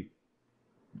 3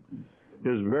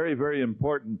 is very, very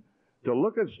important to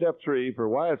look at step 3 for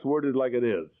why it's worded like it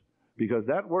is. Because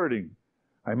that wording,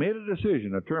 I made a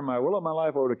decision to turn my will and my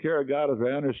life over to care of God as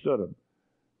I understood Him.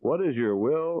 What is your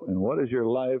will and what is your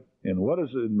life and what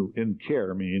does in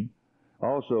care mean?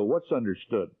 Also, what's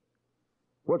understood?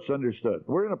 What's understood?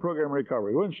 We're in a program of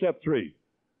recovery. We're in step 3.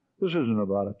 This isn't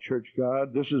about a church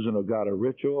God. This isn't about a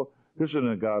ritual. This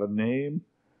isn't about a name.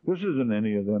 This isn't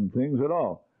any of them things at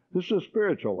all. This is a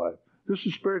spiritual life. This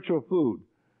is spiritual food.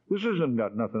 This isn't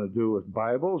got nothing to do with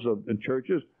Bibles and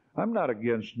churches. I'm not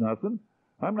against nothing.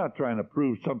 I'm not trying to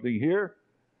prove something here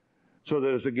so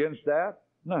that it's against that.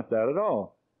 Not that at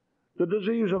all. The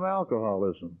disease of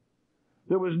alcoholism.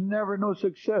 There was never no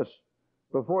success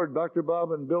before Dr.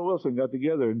 Bob and Bill Wilson got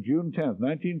together in June 10th,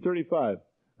 1935.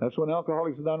 That's when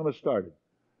Alcoholics Anonymous started.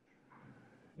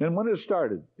 And when it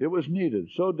started, it was needed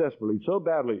so desperately, so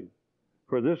badly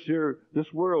for this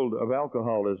world of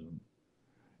alcoholism.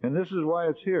 And this is why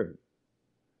it's here.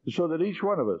 So that each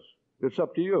one of us, it's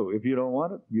up to you. If you don't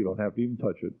want it, you don't have to even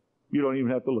touch it. You don't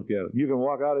even have to look at it. You can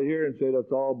walk out of here and say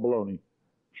that's all baloney.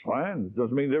 It's fine. It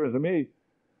doesn't mean a difference to me.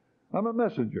 I'm a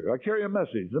messenger. I carry a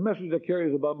message. The message I carry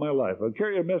is about my life. I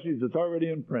carry a message that's already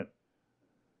in print.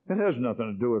 It has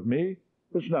nothing to do with me.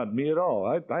 It's not me at all.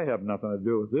 I have nothing to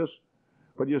do with this.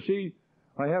 But you see,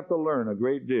 I have to learn a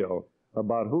great deal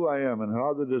about who I am and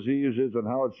how the disease is and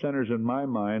how it centers in my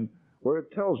mind, where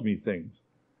it tells me things.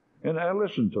 And I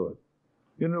listen to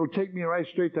it. And it'll take me right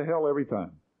straight to hell every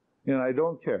time. And I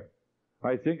don't care.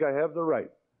 I think I have the right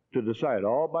to decide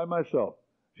all by myself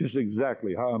just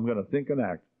exactly how I'm going to think and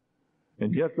act.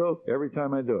 And yet, though, every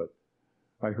time I do it,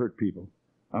 I hurt people.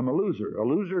 I'm a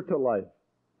loser to life.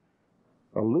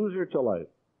 A loser to life.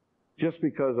 Just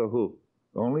because of who?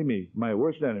 Only me, my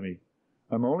worst enemy.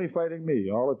 I'm only fighting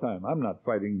me all the time. I'm not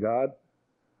fighting God.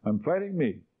 I'm fighting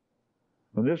me.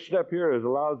 And this step here has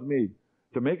allowed me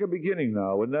to make a beginning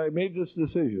now. When I made this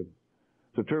decision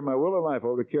to turn my will and life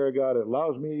over to care of God, it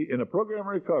allows me in a program of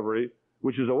recovery,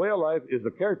 which is a way of life, is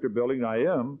the character building I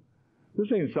am.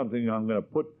 This ain't something I'm going to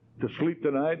put to sleep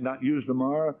tonight, not use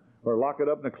tomorrow, or lock it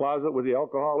up in the closet with the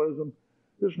alcoholism.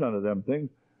 There's none of them things.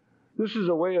 This is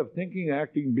a way of thinking,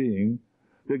 acting, being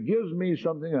that gives me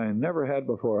something I never had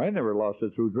before. I never lost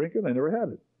it through drinking. I never had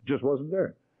it. It just wasn't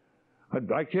there.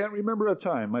 I can't remember a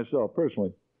time myself,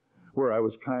 personally, where I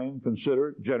was kind,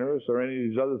 considerate, generous, or any of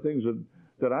these other things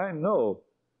that I know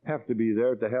have to be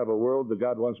there to have a world that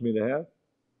God wants me to have.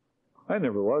 I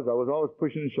never was. I was always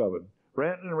pushing and shoving,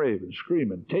 ranting and raving,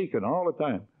 screaming, taking all the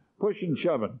time, pushing,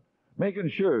 shoving, making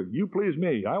sure you please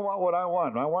me. I want what I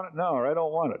want. I want it now, or I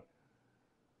don't want it.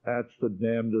 That's the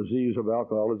damn disease of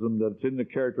alcoholism that's in the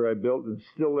character I built and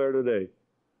still there today.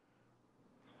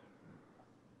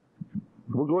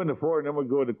 We'll go into 4 and then we'll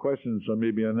go into questions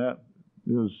maybe on that.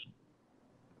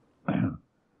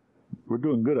 We're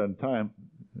doing good on time.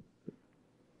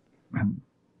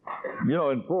 You know,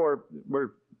 in 4,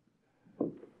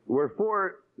 where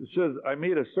 4 says, I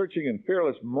made a searching and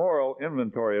fearless moral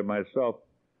inventory of myself.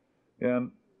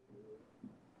 And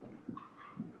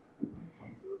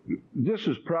this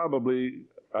is probably,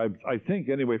 I think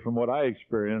anyway, from what I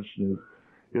experienced,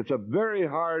 it's a very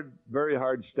hard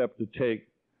step to take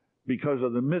because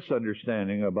of the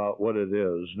misunderstanding about what it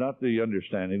is. Not the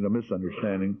understanding, the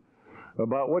misunderstanding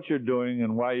about what you're doing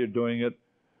and why you're doing it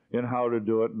and how to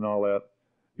do it and all that.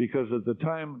 Because at the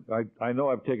time, I know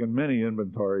I've taken many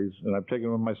inventories, and I've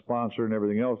taken with my sponsor and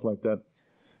everything else like that.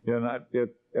 And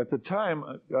at the time,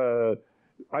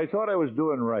 I thought I was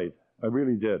doing right. I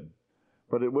really did.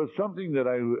 But it was something that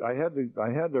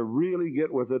I had to really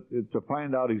get with it to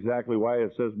find out exactly why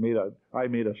it says I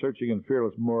made a searching and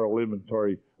fearless moral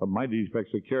inventory of my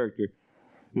defects of character.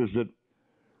 Is that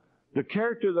the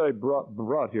character that I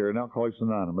brought here in Alcoholics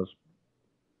Anonymous,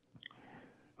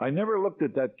 I never looked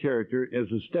at that character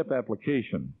as a step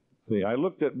application. See, I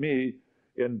looked at me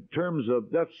in terms of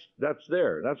that's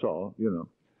there, that's all, you know.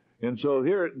 And so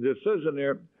here it says in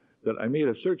there that I made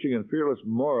a searching and fearless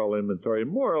moral inventory.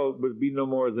 Moral would be no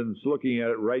more than looking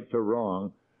at it right to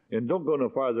wrong, and don't go no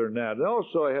farther than that. And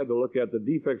also I had to look at the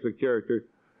defects of character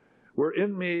were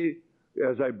in me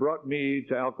as I brought me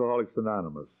to Alcoholics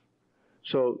Anonymous.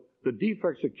 So the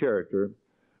defects of character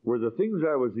were the things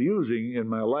I was using in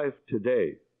my life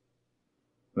today.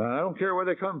 Now, I don't care where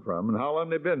they come from and how long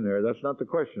they've been there. That's not the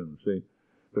question, see.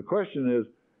 The question is,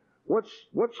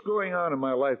 what's going on in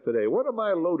my life today? What am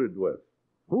I loaded with?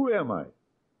 Who am I?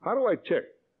 How do I tick?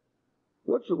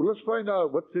 Let's find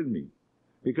out what's in me.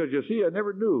 Because, you see, I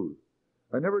never knew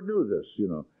this, you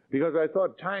know. Because I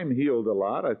thought time healed a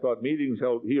lot. I thought meetings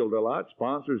healed a lot.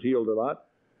 Sponsors healed a lot.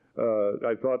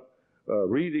 I thought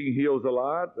reading heals a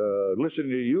lot.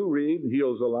 Listening to you read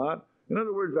heals a lot. In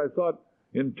other words, I thought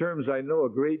in terms I know a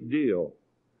great deal.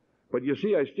 But you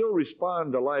see, I still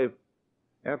respond to life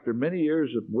after many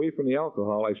years away from the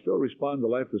alcohol. I still respond to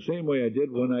life the same way I did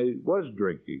when I was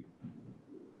drinking.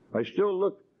 I still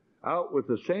look out with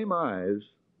the same eyes,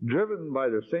 driven by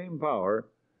the same power,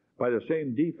 by the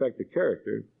same defect of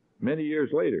character, many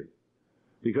years later.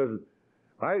 Because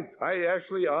I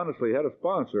actually honestly had a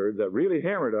sponsor that really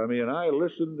hammered on me, and I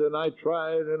listened and I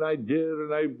tried and I did,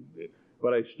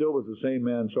 but I still was the same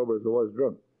man sober as I was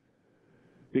drunk.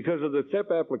 Because of the step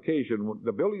application,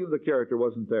 the building of the character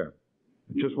wasn't there.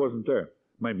 It just wasn't there.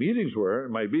 My meetings were,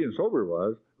 and my being sober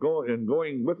was,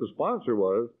 going with the sponsor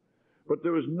was, but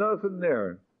there was nothing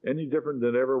there any different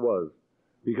than it ever was.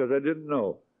 Because I didn't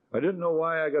know. I didn't know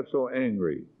why I got so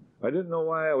angry. I didn't know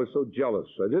why I was so jealous.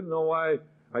 I didn't know why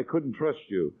I couldn't trust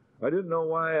you. I didn't know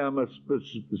why I'm a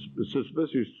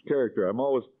suspicious character. I'm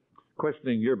always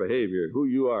questioning your behavior, who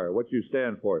you are, what you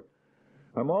stand for.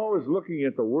 I'm always looking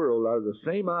at the world out of the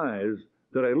same eyes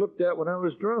that I looked at when I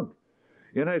was drunk.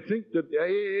 And I think that,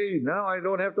 hey, now I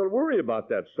don't have to worry about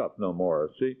that stuff no more,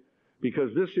 see?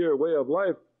 Because this here way of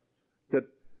life, that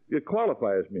it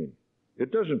qualifies me.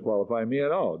 It doesn't qualify me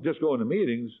at all. Just going to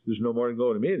meetings is no more than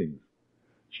going to meetings.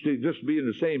 Just being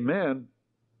the same man,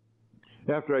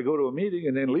 after I go to a meeting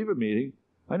and then leave a meeting,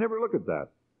 I never look at that.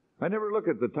 I never look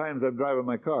at the times I'm driving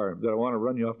my car that I want to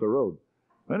run you off the road.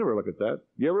 I never look at that.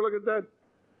 You ever look at that?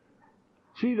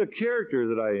 See, the character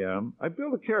that I am, I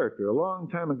built a character a long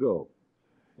time ago.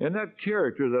 And that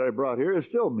character that I brought here is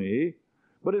still me,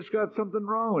 but it's got something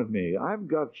wrong with me. I've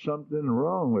got something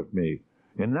wrong with me.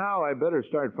 And now I better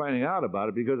start finding out about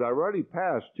it, because I've already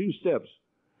passed 2 steps.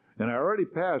 And I already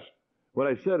passed what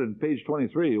I said in page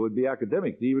 23. It would be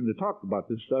academic even to talk about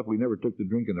this stuff. We never took the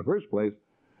drink in the first place.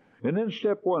 And then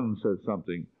step 1 says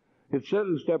something. It said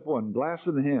in step 1, glass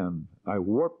in hand, I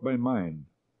warp my mind.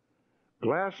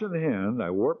 Glass in hand, I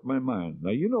warp my mind.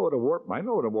 Now, you know what I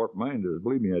know what a warped mind is.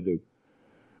 Believe me, I do.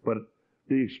 But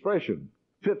the expression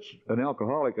fits an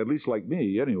alcoholic, at least like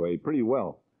me anyway, pretty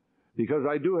well. Because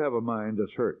I do have a mind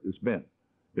that's hurt, it's bent,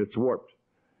 it's warped.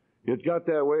 It got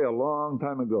that way a long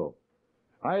time ago.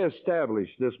 I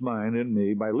established this mind in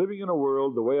me by living in a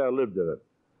world the way I lived in it.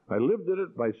 I lived in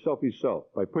it by selfish self,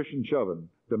 by pushing, shoving,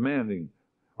 demanding,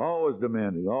 always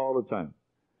demanding, all the time.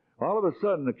 All of a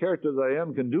sudden, the character that I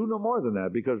am can do no more than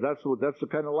that, because that's the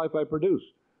kind of life I produce.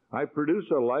 I produce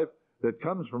a life that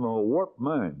comes from a warped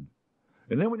mind.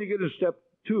 And then when you get to step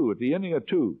 2, at the ending of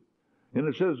 2, and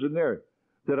it says in there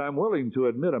that I'm willing to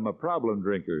admit I'm a problem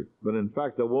drinker, but in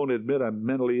fact I won't admit I'm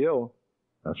mentally ill.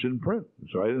 That's in print.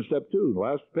 It's right in step 2,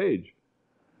 last page.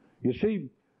 You see,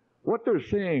 what they're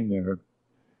saying there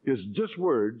is just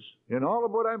words, and all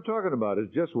of what I'm talking about is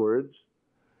just words.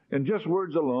 And just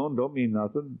words alone don't mean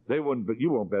nothing. But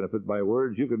you won't benefit by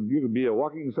words. You can be a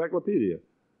walking encyclopedia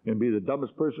and be the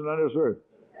dumbest person on this earth.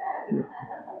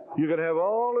 You can have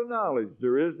all the knowledge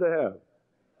there is to have.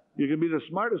 You can be the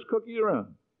smartest cookie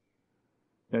around.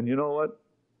 And you know what?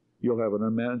 You'll have an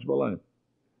unmanageable life.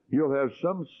 You'll have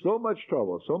so much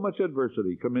trouble, so much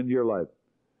adversity come into your life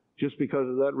just because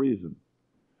of that reason.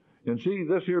 And see,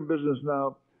 this here business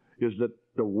now is that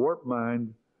the warped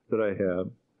mind that I have,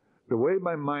 the way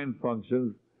my mind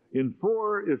functions. In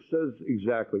 4, it says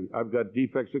exactly, I've got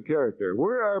defects of character.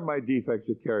 Where are my defects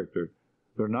of character?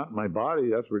 They're not in my body,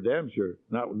 that's for damn sure.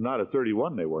 Not at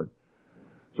 31 they weren't.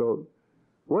 So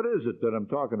what is it that I'm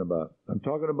talking about? I'm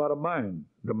talking about a mind.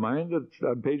 The mind that's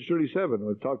on page 37.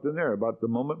 We talked in there about the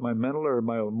moment my mental or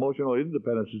my emotional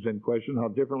independence is in question, how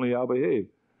differently I'll behave.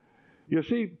 You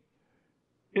see,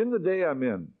 in the day I'm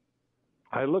in,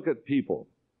 I look at people.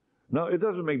 Now, it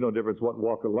doesn't make no difference what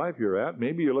walk of life you're at.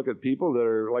 Maybe you look at people that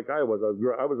are like I was.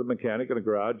 I was a mechanic in a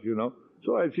garage, you know.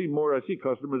 So I see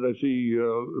customers, I see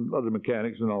other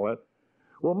mechanics and all that.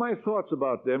 Well, my thoughts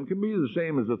about them can be the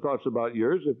same as the thoughts about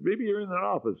yours. If maybe you're in an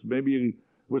office, maybe you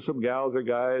with some gals or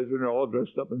guys, and they're all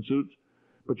dressed up in suits.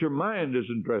 But your mind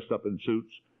isn't dressed up in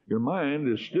suits. Your mind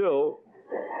is still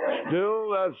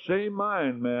that same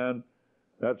mind, man.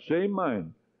 That same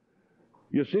mind.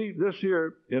 You see, this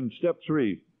here in step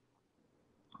 3,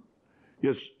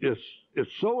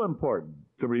 it's so important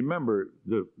to remember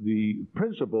the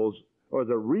principles or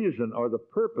the reason or the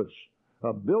purpose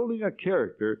of building a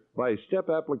character by step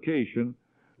application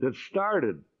that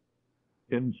started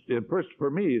first for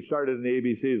me, it started in the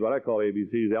ABCs, what I call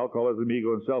ABCs, alcoholism,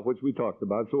 ego, and self, which we talked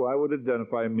about. So I would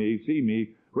identify me, see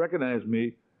me, recognize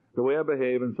me, the way I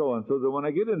behave, and so on. So that when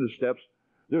I get into steps,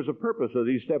 there's a purpose of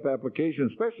these step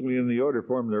applications, especially in the order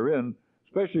form they're in,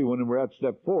 especially when we're at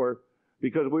step 4,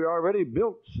 because we already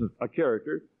built a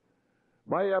character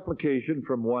by application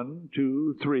from 1,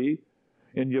 2, 3,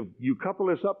 and you couple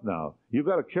this up now. You've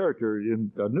got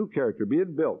a new character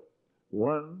being built.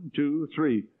 1, 2,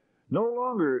 3. No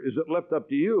longer is it left up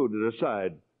to you to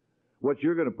decide what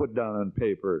you're going to put down on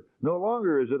paper. No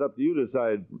longer is it up to you to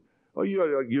decide, oh, you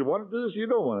want to do this? You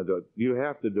don't want to do it. You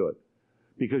have to do it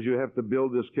because you have to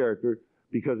build this character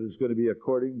because it's going to be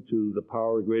according to the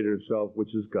power greater than self,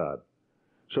 which is God.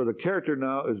 So the character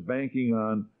now is banking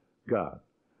on God.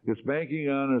 It's banking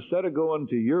on, instead of going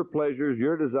to your pleasures,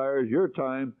 your desires, your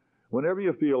time, whenever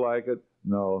you feel like it,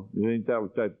 no, it ain't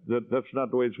that's not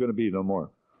the way it's going to be no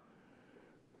more.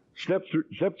 Step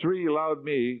 3 allowed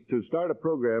me to start a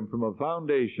program from a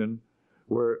foundation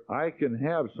where I can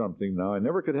have something now I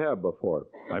never could have before.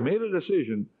 I made a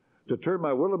decision to turn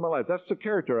my will and my life. That's the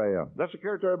character I am. That's the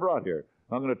character I brought here.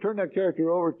 I'm going to turn that character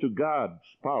over to God's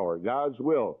power, God's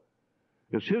will.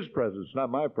 It's His presence, not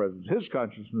my presence. His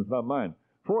consciousness, not mine.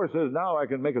 4 says now I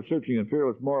can make a searching and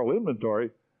fearless moral inventory,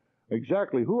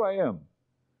 exactly who I am.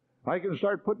 I can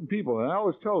start putting people, and I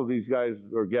always tell these guys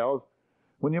or gals,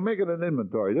 when you're making an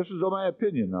inventory, this is my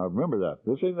opinion now, remember that.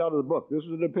 This ain't out of the book, this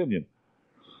is an opinion.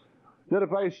 That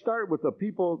if I start with the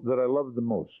people that I love the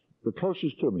most, the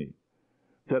closest to me,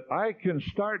 that I can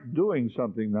start doing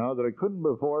something now that I couldn't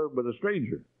before with a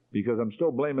stranger, because I'm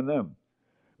still blaming them.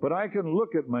 But I can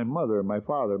look at my mother, my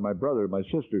father, my brother, my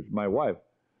sisters, my wife,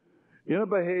 in a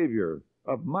behavior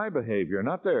of my behavior,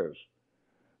 not theirs.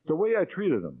 The way I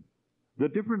treated them, the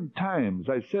different times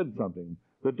I said something,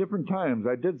 the different times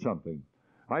I did something.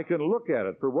 I can look at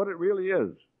it for what it really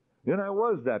is. And I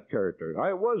was that character.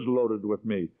 I was loaded with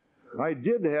me. I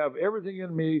did have everything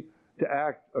in me to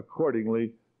act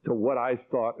accordingly to what I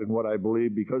thought and what I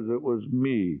believed because it was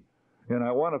me. And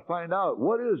I want to find out,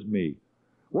 what is me?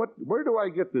 Where do I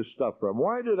get this stuff from?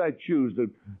 Why did I choose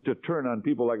to turn on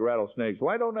people like rattlesnakes?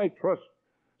 Why don't I trust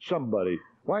somebody?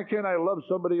 Why can't I love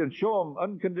somebody and show them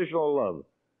unconditional love?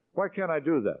 Why can't I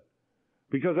do that?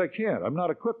 Because I can't. I'm not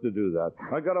equipped to do that.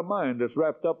 I got a mind that's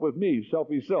wrapped up with me,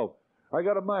 selfie self. I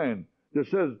got a mind that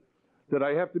says that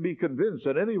I have to be convinced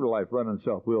that any life run on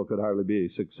self-will could hardly be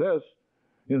a success.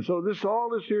 And so all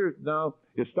this here now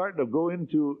is starting to go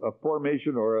into a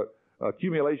formation or a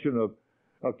accumulation of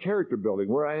character building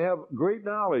where I have great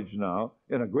knowledge now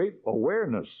and a great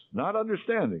awareness, not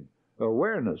understanding,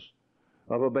 awareness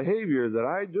of a behavior that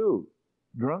I do,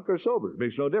 drunk or sober. It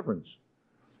makes no difference.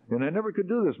 And I never could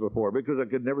do this before because I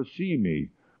could never see me.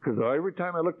 Because every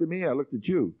time I looked at me, I looked at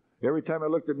you. Every time I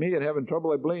looked at me and having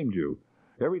trouble, I blamed you.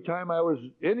 Every time I was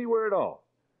anywhere at all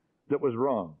that was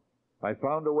wrong, I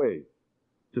found a way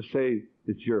to say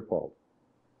it's your fault.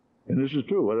 And this is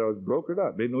true, whether I was broke or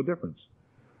not, made no difference.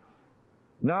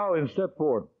 Now in step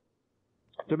 4,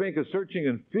 to make a searching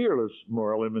and fearless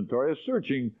moral inventory, a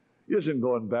searching isn't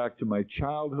going back to my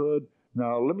childhood.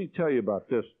 Now let me tell you about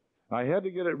this. I had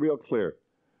to get it real clear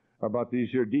about these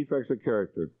here defects of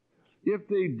character. if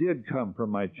they did come from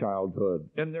my childhood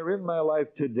and they're in my life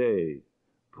today,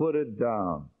 put it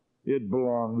down. It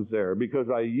belongs there because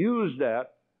I use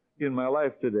that in my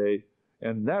life today,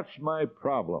 and that's my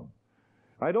problem.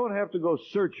 I don't have to go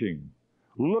searching,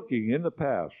 looking in the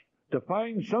past to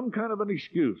find some kind of an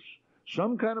excuse,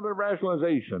 some kind of a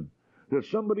rationalization that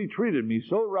somebody treated me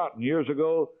so rotten years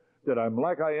ago that I'm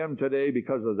like I am today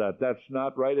because of that. That's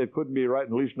not right. It couldn't be right,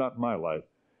 at least not in my life.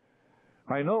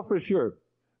 I know for sure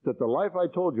that the life I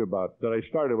told you about, that I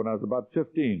started when I was about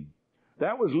 15,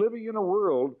 that was living in a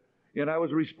world, and I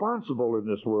was responsible in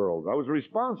this world. I was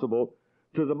responsible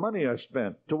to the money I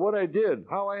spent, to what I did,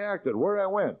 how I acted, where I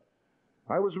went.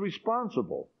 I was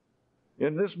responsible.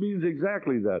 And this means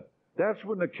exactly that. That's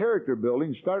when the character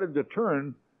building started to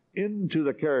turn into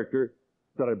the character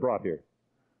that I brought here.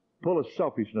 Full of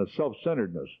selfishness,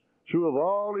 self-centeredness, true of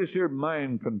all these here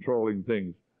mind-controlling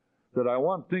things, that I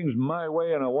want things my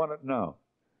way and I want it now.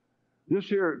 This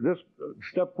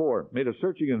step 4, made a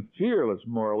searching and fearless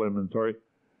moral inventory,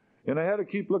 and I had to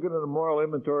keep looking at the moral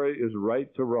inventory is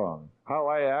right to wrong. How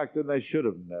I acted and I should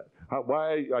have done that.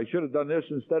 Why I should have done this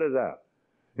instead of that.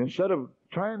 Instead of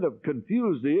trying to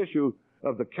confuse the issue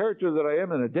of the character that I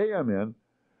am and the day I'm in,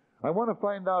 I want to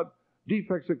find out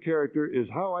defects of character is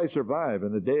how I survive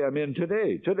in the day I'm in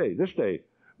today, this day.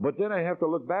 But then I have to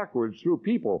look backwards through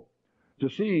people to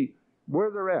see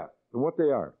where they're at and what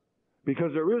they are.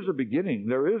 Because there is a beginning,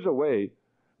 there is a way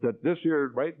that this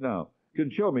year right now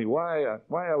can show me why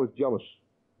I was jealous.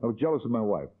 I was jealous of my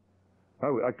wife. I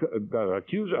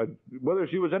accuse her, whether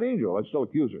she was an angel, I still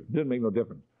accuse her. It didn't make no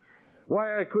difference.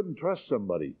 Why I couldn't trust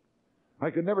somebody. I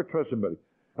could never trust somebody.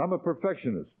 I'm a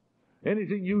perfectionist.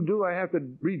 Anything you do, I have to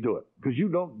redo it because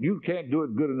you can't do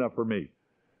it good enough for me.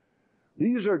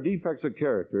 These are defects of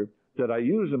character that I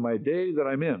use in my day that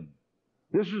I'm in.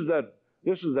 This is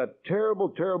that terrible,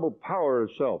 terrible power of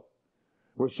self,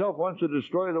 where self wants to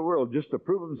destroy the world just to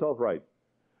prove himself right,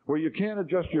 where you can't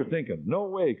adjust your thinking. No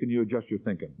way can you adjust your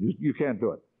thinking. You can't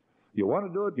do it. You want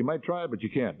to do it, you might try, but you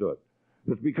can't do it.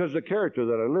 It's because the character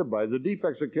that I live by, the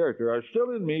defects of character, are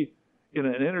still in me in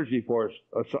an energy force.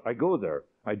 So I go there.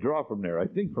 I draw from there. I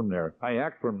think from there. I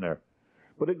act from there.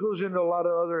 But it goes into a lot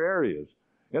of other areas.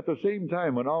 At the same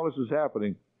time, when all this is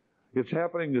happening, it's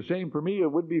happening the same for me.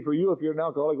 It would be for you if you're an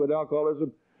alcoholic with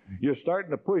alcoholism. You're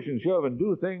starting to push and shove and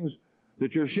do things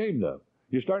that you're ashamed of.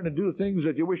 You're starting to do things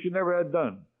that you wish you never had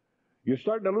done. You're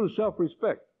starting to lose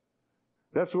self-respect.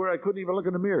 That's where I couldn't even look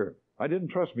in the mirror. I didn't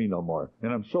trust me no more,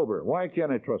 and I'm sober. Why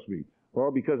can't I trust me? Well,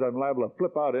 because I'm liable to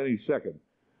flip out any second.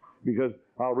 Because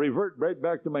I'll revert right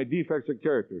back to my defects of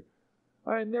character.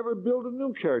 I never built a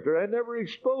new character. I never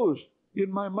exposed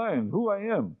in my mind who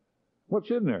I am. What's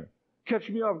in there? Catch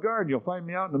me off guard, you'll find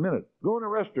me out in a minute. Go in a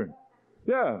restaurant.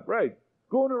 Yeah, right.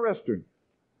 Go in a restaurant.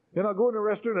 And I'll go in a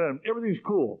restaurant and everything's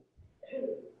cool.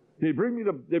 They bring me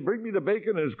the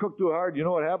bacon and it's cooked too hard. You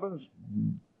know what happens?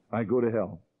 I go to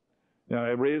hell. Now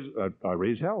I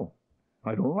raise hell.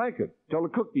 I don't like it. Tell the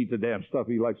cook to eat the damn stuff.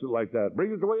 He likes it like that.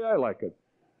 Bring it the way I like it.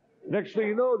 Next thing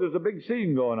you know, there's a big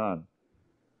scene going on.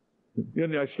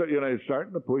 And I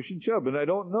starting to push and shove, and I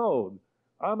don't know.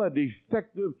 I'm a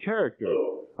defective character.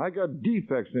 I got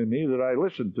defects in me that I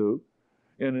listen to,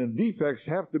 and the defects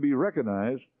have to be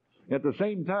recognized. At the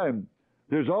same time,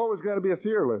 there's always got to be a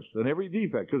fear list in every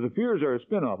defect, because the fears are a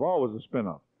spinoff, always a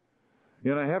spinoff.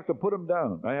 And I have to put them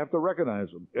down. I have to recognize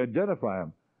them, identify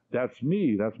them. That's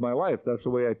me. That's my life. That's the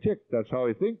way I tick. That's how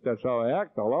I think. That's how I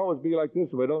act. I'll always be like this.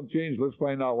 If I don't change, let's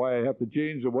find out why I have to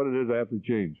change and what it is I have to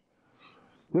change.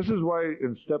 This is why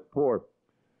in step 4,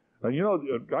 and you know,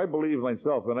 I believe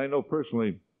myself, and I know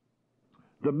personally,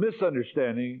 the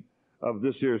misunderstanding of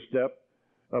this here step,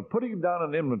 of putting down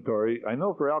an inventory, I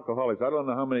know for alcoholics, I don't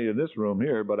know how many in this room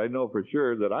here, but I know for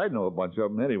sure that I know a bunch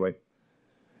of them anyway,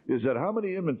 is that how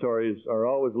many inventories are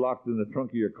always locked in the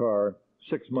trunk of your car?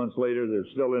 6 months later,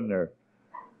 they're still in there.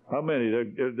 How many?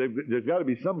 There's got to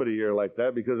be somebody here like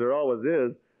that, because there always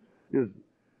is.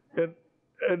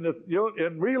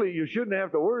 And really, you shouldn't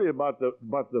have to worry about the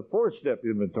 4th-step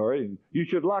inventory. You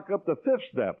should lock up the 5th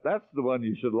step. That's the one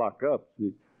you should lock up.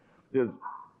 See,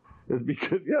 is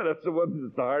because that's the one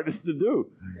that's the hardest to do.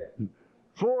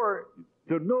 4,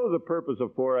 to know the purpose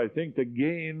of 4, I think to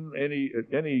gain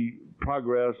any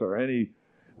progress or any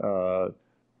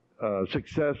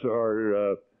success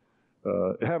or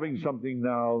having something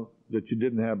now that you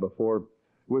didn't have before,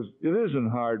 it isn't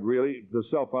hard, really. The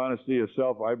self-honesty of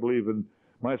self, I believe in.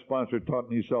 My sponsor taught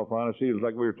me self-honesty. It's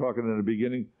like we were talking in the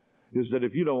beginning, is that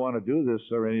if you don't want to do this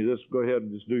or any of this, go ahead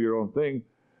and just do your own thing.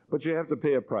 But you have to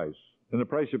pay a price. And the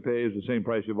price you pay is the same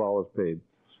price you've always paid.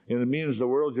 And it means the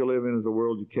world you live in is the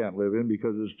world you can't live in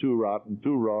because it's too rotten,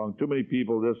 too wrong, too many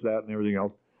people, this, that, and everything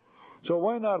else. So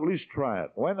why not at least try it?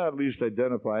 Why not at least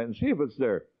identify it and see if it's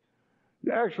there?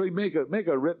 Actually make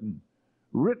a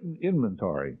written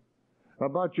inventory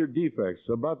about your defects,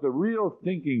 about the real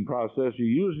thinking process you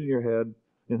use in your head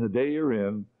in the day you're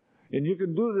in. And you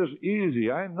can do this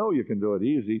easy. I know you can do it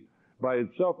easy by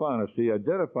self-honesty,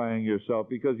 identifying yourself,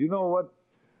 because you know what?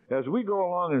 As we go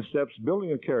along in steps,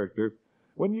 building a character,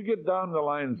 when you get down the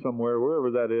line somewhere,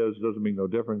 wherever that is, doesn't make no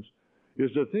difference,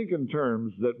 is to think in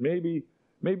terms that maybe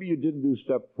you didn't do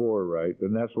step 4 right,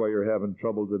 and that's why you're having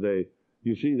trouble today.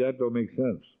 You see, that don't make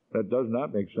sense. That does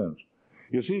not make sense.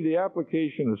 You see, the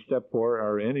application of step 4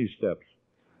 or any steps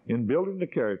in building the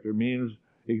character means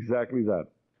exactly that.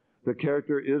 The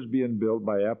character is being built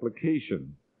by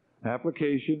application.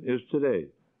 Application is today,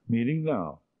 meaning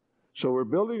now. So we're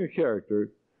building a character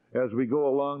as we go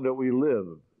along that we live.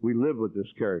 We live with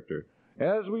this character.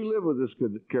 As we live with this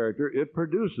character, it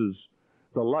produces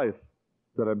the life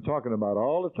that I'm talking about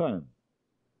all the time.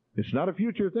 It's not a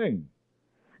future thing.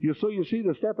 So you see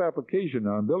the step application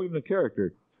now in building the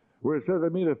character, where it says I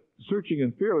made a searching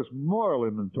and fearless moral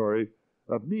inventory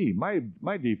of me,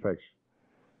 my defects,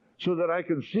 so that I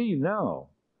can see now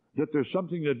that there's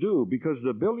something to do, because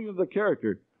the building of the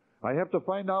character, I have to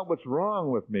find out what's wrong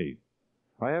with me.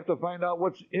 I have to find out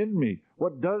what's in me.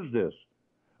 What does this?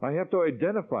 I have to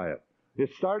identify it. It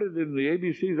started in the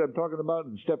ABCs I'm talking about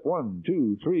in step 1,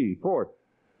 2, 3, 4.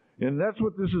 And that's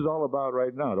what this is all about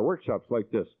right now, the workshops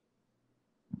like this.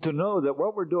 To know that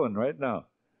what we're doing right now,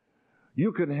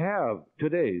 you can have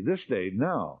today, this day,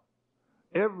 now,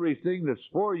 everything that's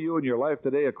for you in your life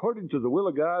today according to the will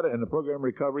of God and the program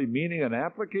recovery, meaning an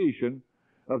application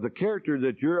of the character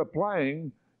that you're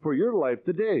applying for your life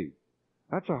today.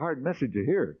 That's a hard message to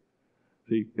hear.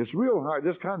 See, it's real hard.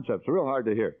 This concept's real hard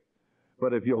to hear.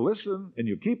 But if you'll listen and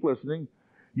you keep listening,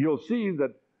 you'll see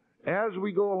that as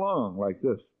we go along like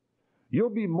this, you'll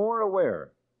be more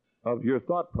aware of your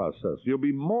thought process. You'll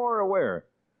be more aware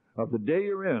of the day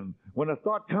you're in. When a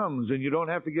thought comes and you don't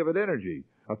have to give it energy.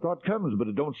 A thought comes, but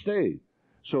it don't stay.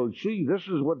 So see, this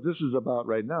is what this is about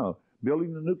right now.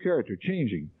 Building the new character,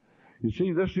 changing. You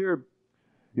see, this here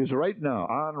is right now,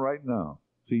 on right now.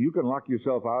 See, you can lock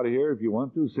yourself out of here if you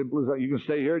want to. Simple as that. You can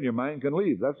stay here and your mind can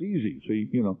leave. That's easy. So,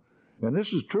 you know, and this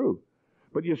is true.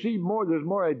 But you see more, there's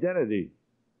more identity.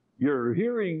 You're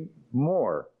hearing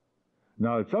more.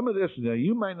 Now, some of this, now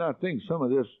you might not think some of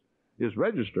this is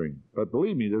registering, but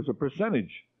believe me, there's a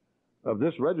percentage of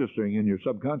this registering in your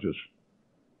subconscious.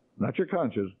 Not your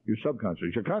conscious, your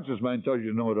subconscious. Your conscious mind tells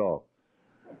you to know it all.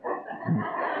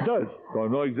 It does.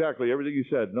 Don't know exactly everything you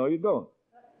said. No, you don't.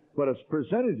 But a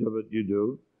percentage of it you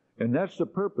do, and that's the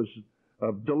purpose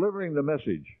of delivering the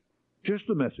message. Just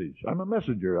the message. I'm a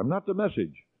messenger. I'm not the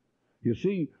message. You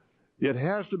see, it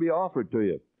has to be offered to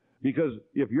you. Because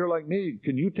if you're like me,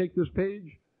 can you take this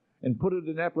page and put it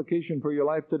in application for your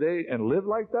life today and live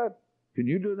like that? Can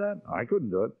you do that? I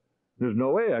couldn't do it. There's no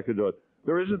way I could do it.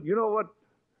 There isn't, you know what?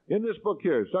 In this book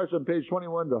here, it starts on page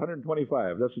 21 to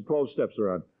 125. That's the 12 steps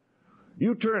are on.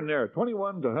 You turn there,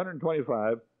 21 to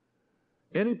 125,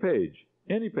 any page.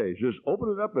 Just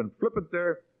open it up and flip it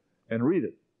there and read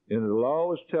it. And it'll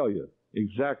always tell you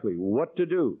exactly what to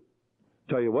do.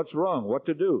 Tell you what's wrong, what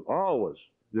to do. Always.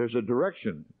 There's a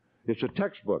direction. It's a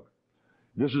textbook.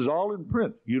 This is all in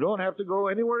print. You don't have to go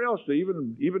anywhere else to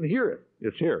even hear it.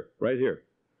 It's here, right here.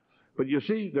 But you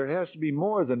see, there has to be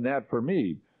more than that for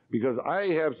me, because I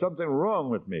have something wrong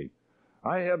with me.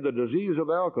 I have the disease of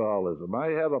alcoholism. I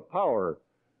have a power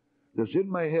that's in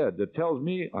my head that tells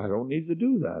me I don't need to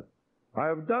do that. I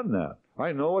have done that.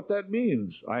 I know what that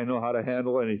means. I know how to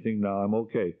handle anything now. I'm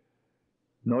okay.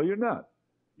 No, you're not.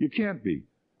 You can't be.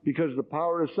 Because the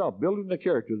power of self, building the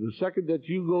character, the second that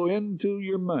you go into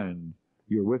your mind,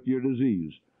 you're with your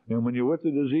disease. And when you're with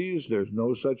the disease, there's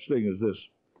no such thing as this.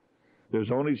 There's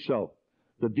only self.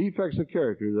 The defects of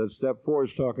character that step 4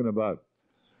 is talking about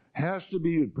has to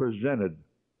be presented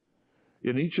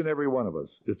in each and every one of us.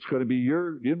 It's going to be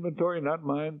your inventory, not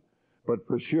mine, but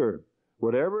for sure,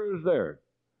 whatever is there,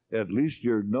 at least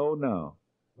you know now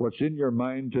what's in your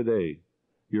mind today.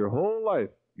 Your whole life,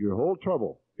 your whole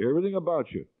trouble, everything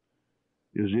about you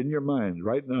is in your mind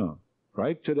right now,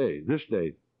 right today, this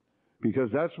day, because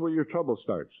that's where your trouble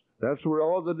starts. That's where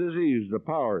all the disease, the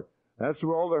power, that's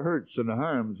where all the hurts and the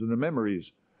harms and the memories,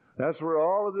 that's where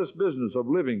all of this business of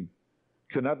living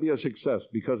cannot be a success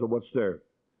because of what's there.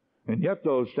 And yet,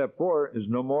 though, step 4 is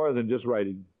no more than just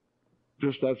writing.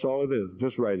 Just that's all it is,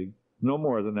 just writing. No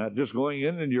more than that. Just going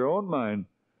in your own mind.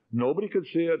 Nobody could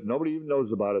see it. Nobody even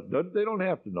knows about it. They don't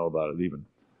have to know about it even.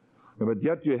 But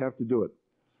yet you have to do it.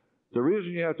 The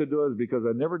reason you have to do it is because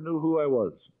I never knew who I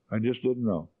was. I just didn't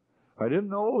know. I didn't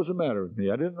know what was the matter with me.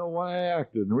 I didn't know why I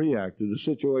acted and reacted to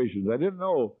situations. I didn't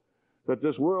know that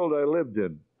this world I lived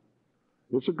in,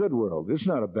 it's a good world. It's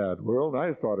not a bad world.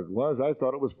 I thought it was. I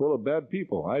thought it was full of bad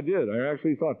people. I did. I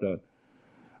actually thought that.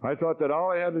 I thought that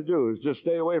all I had to do is just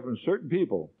stay away from certain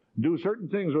people, do certain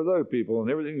things with other people, and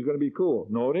everything's going to be cool.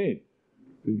 No, it ain't.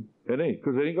 See? It ain't,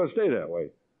 because it ain't going to stay that way.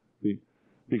 See?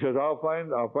 Because I'll find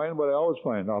what I always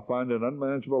find. I'll find an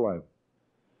unmanageable life.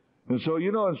 And so,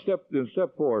 in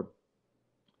step 4,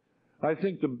 I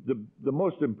think the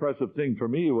most impressive thing for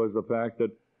me was the fact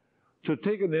that to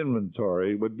take an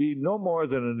inventory would be no more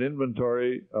than an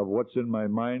inventory of what's in my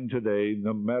mind today,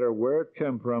 no matter where it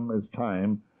came from as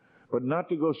time, but not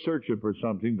to go searching for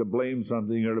something, to blame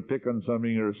something, or to pick on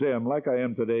something, or to say I'm like I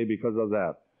am today because of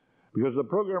that. Because the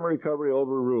program of recovery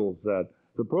overrules that.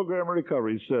 The program of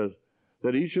recovery says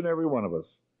that each and every one of us,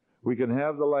 we can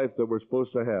have the life that we're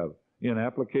supposed to have in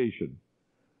application,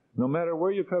 no matter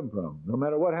where you come from, no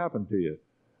matter what happened to you,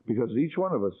 because each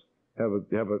one of us have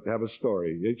a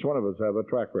story. Each one of us have a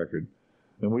track record,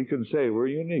 and we can say we're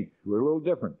unique. We're a little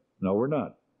different. No, we're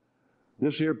not.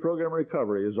 This here program of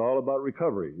recovery is all about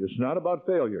recovery. It's not about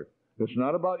failure. It's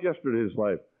not about yesterday's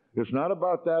life. It's not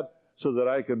about that so that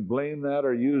I can blame that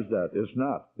or use that. It's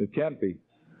not. It can't be.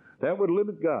 That would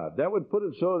limit God. That would put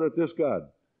it so that this God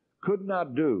could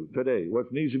not do today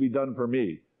what needs to be done for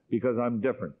me because I'm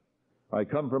different. I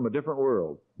come from a different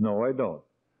world. No, I don't.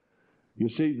 You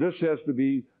see, this has to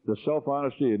be the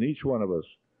self-honesty in each one of us.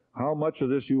 How much of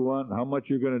this you want, how much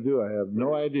you're going to do, I have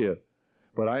no idea.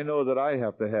 But I know that I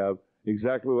have to have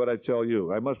exactly what I tell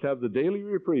you. I must have the daily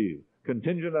reprieve,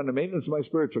 contingent on the maintenance of my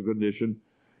spiritual condition.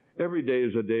 Every day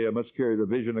is a day I must carry the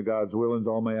vision of God's will into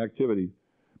all my activity.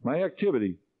 My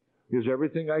activity is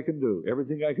everything I can do,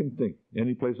 everything I can think,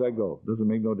 any place I go. Doesn't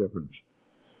make no difference.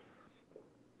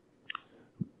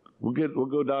 We'll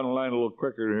go down the line a little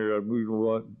quicker here. We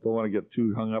don't want to get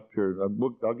too hung up here.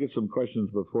 I'll get some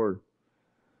questions before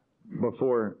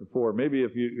 4. Maybe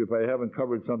if I haven't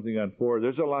covered something on 4,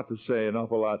 there's a lot to say, an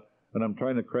awful lot, and I'm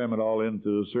trying to cram it all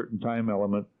into a certain time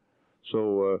element.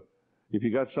 So if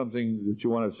you got something that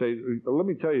you want to say, let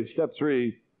me tell you, step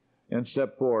 3 and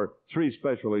step 4, 3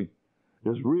 especially,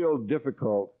 is real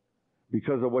difficult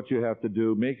because of what you have to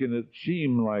do, making it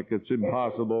seem like it's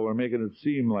impossible or making it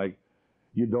seem like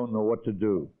you don't know what to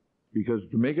do. Because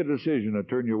to make a decision to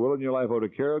turn your will and your life over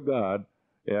to care of God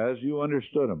as you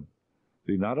understood Him,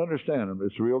 see, not understand Him,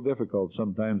 it's real difficult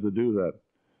sometimes to do that.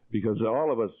 Because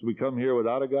all of us, we come here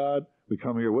without a God, we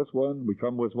come here with one, we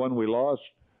come with one we lost,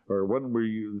 or one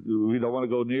we don't want to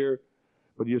go near.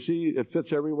 But you see, it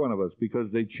fits every one of us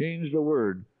because they changed the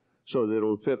word so that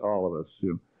it'll fit all of us.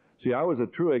 You know? See, I was a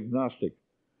true agnostic,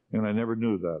 and I never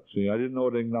knew that. See, I didn't know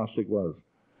what agnostic was.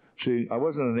 See, I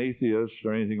wasn't an atheist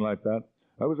or anything like that.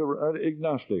 I was an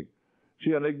agnostic.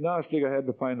 See, an agnostic, I had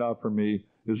to find out for me,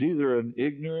 is either an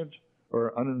ignorant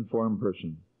or uninformed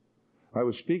person. I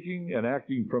was speaking and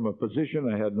acting from a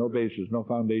position I had no basis, no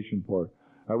foundation for.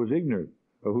 I was ignorant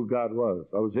of who God was.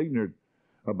 I was ignorant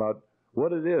about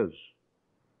what it is.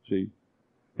 See,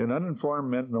 and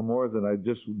uninformed meant no more than I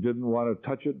just didn't want to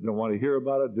touch it, don't want to hear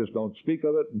about it, just don't speak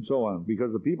of it, and so on.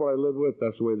 Because the people I live with,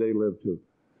 that's the way they live too.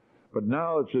 But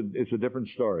now it's a different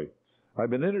story. I've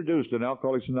been introduced in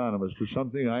Alcoholics Anonymous to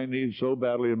something I need so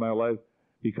badly in my life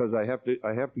because I have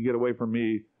to get away from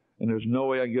me, and there's no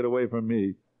way I can get away from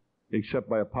me except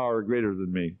by a power greater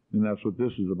than me. And that's what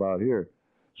this is about here.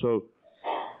 So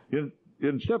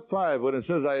in step 5, when it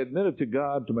says I admitted to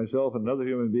God, to myself, and another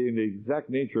human being the exact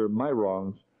nature of my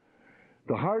wrongs,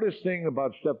 the hardest thing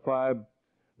about step 5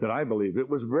 that I believe, it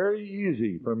was very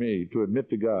easy for me to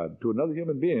admit to God, to another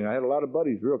human being. I had a lot of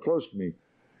buddies real close to me,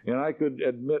 and I could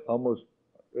admit almost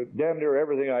damn near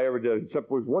everything I ever did, except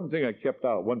there was one thing I kept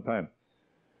out one time.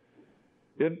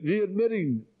 And the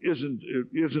admitting isn't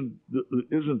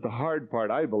the hard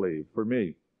part, I believe, for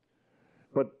me.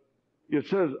 But it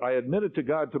says, I admitted to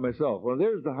God, to myself. Well,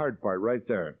 there's the hard part right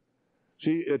there.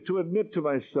 See, to admit to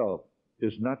myself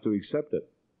is not to accept it.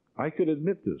 I could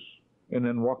admit this and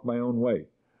then walk my own way.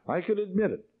 I could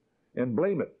admit it and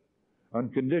blame it on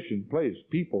condition, place,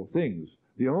 people, things.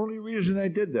 The only reason I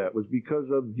did that was because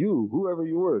of you, whoever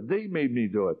you were. They made me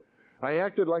do it. I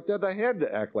acted like that. I had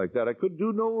to act like that. I could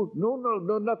do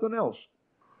nothing else.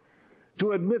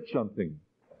 To admit something,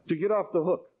 to get off the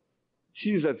hook.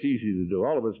 Geez, that's easy to do.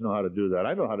 All of us know how to do that.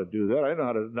 I know how to do that. I know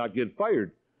how to not get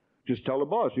fired. Just tell the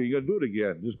boss you're going to do it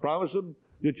again. Just promise them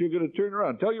that you're going to turn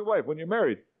around. Tell your wife when you're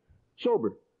married,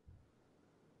 sober,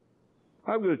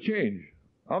 I'm going to change.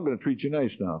 I'm going to treat you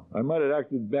nice now. I might have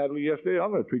acted badly yesterday.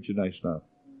 I'm going to treat you nice now.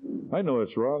 I know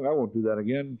it's wrong. I won't do that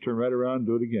again. Turn right around,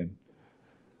 do it again.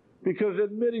 Because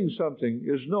admitting something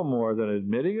is no more than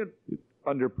admitting it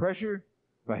under pressure,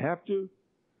 if I have to,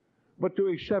 but to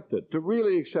accept it, to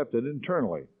really accept it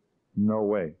internally. No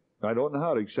way. I don't know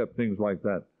how to accept things like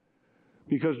that.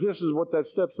 Because this is what that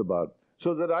step's about.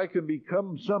 So that I can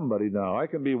become somebody now. I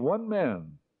can be one man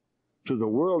to the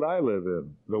world I live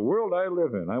in. The world I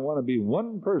live in. I want to be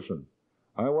one person.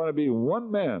 I want to be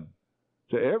one man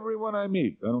to everyone I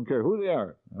meet. I don't care who they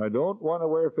are. I don't want to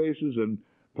wear faces and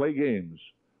play games.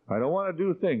 I don't want to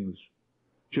do things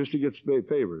just to get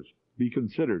favors. Be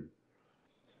considered.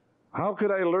 How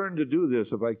could I learn to do this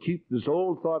if I keep this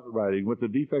old thought writing with the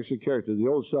defects of character, the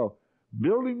old self?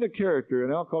 Building the character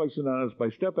in Alcoholics Anonymous by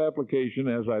step application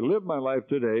as I live my life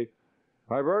today.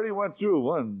 I've already went through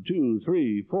 1, 2,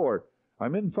 3, 4.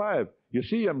 I'm in 5. You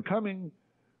see, I'm coming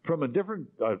from a different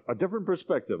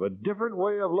perspective, a different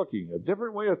way of looking, a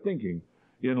different way of thinking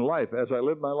in life as I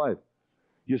live my life.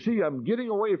 You see, I'm getting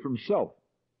away from self.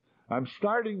 I'm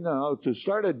starting now to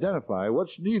identify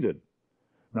what's needed.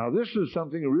 Now, this is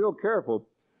something real careful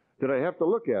that I have to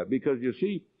look at, because you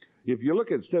see, if you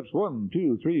look at steps 1,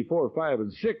 2, 3, 4, 5,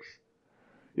 and 6,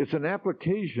 it's an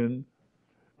application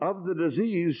of the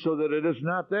disease so that it is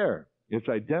not there. It's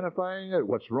identifying it,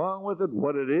 what's wrong with it,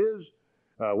 what it is,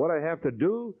 what I have to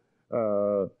do.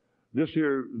 This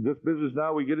business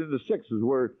now we get into 6 is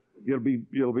where it'll be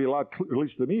a lot, at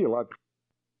least to me, a lot.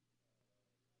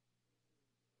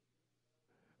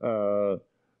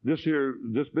 This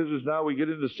business now we get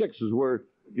into 6 is where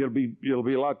it'll be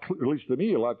a lot, at least to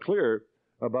me, a lot clearer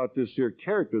about this here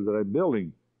character that I'm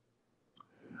building.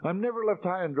 I'm never left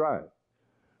high and dry.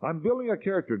 I'm building a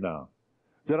character now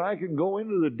that I can go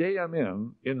into the day I'm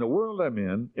in the world I'm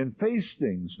in, and face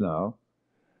things now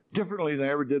differently than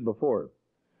I ever did before.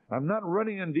 I'm not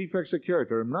running in defects of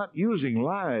character. I'm not using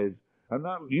lies. I'm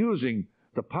not using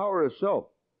the power of self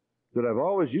that I've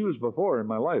always used before in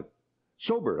my life.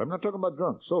 Sober. I'm not talking about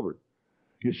drunk. Sober.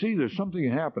 You see, there's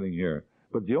something happening here.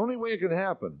 But the only way it can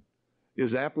happen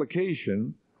is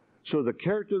application, so the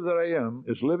character that I am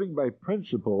is living by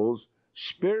principles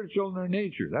spiritual in their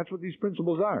nature. That's what these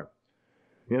principles are.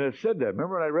 And it said that.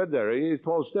 Remember when I read that? AA's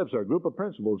 12 steps are a group of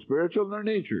principles, spiritual in their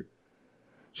nature.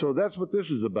 So that's what this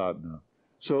is about now.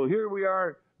 So here we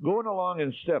are going along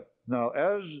in step. Now,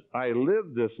 as I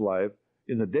live this life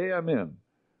in the day I'm in,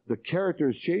 the character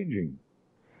is changing.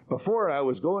 Before, I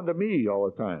was going to me all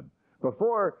the time.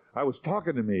 Before, I was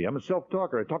talking to me. I'm a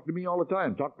self-talker. I talk to me all the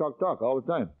time. Talk all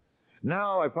the time.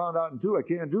 Now I found out in 2 I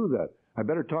can't do that. I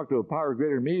better talk to a power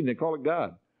greater than me, and they call it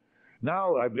God.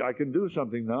 Now I can do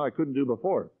something now I couldn't do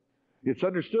before. It's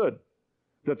understood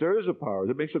that there is a power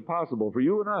that makes it possible for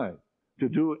you and I to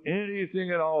do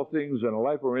anything and all things in the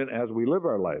life we're in as we live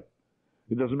our life.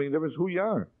 It doesn't make a difference who you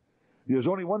are. There's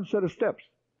only one set of steps.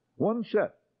 One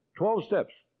set. 12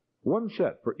 steps. One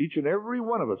set for each and every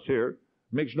one of us here.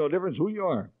 Makes no difference who you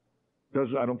are.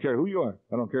 I don't care who you are.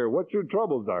 I don't care what your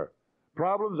troubles are.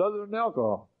 Problems other than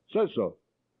alcohol. Says so.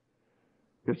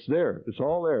 It's there. It's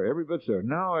all there. Every bit's there.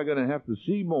 Now I'm going to have to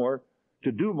see more,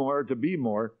 to do more, to be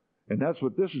more. And that's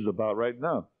what this is about right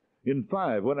now. In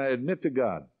 5, when I admit to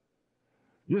God.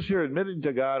 This here admitting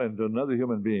to God and to another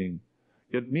human being,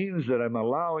 it means that I'm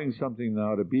allowing something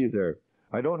now to be there.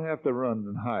 I don't have to run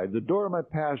and hide. The door of my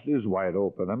past is wide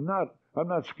open. I'm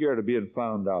not scared of being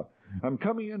found out. I'm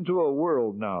coming into a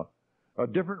world now, a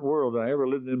different world than I ever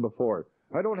lived in before.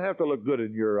 I don't have to look good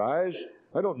in your eyes.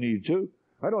 I don't need to.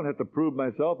 I don't have to prove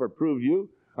myself or prove you.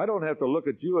 I don't have to look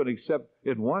at you and accept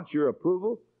and want your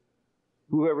approval.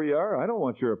 Whoever you are, I don't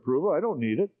want your approval. I don't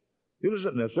need it. It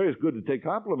isn't necessary. It's good to take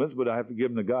compliments, but I have to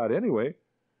give them to God anyway.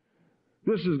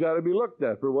 This has got to be looked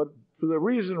at for the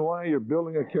reason why you're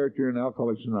building a character in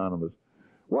Alcoholics Anonymous.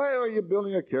 Why are you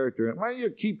building a character? Why do you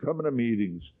keep coming to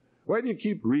meetings? Why do you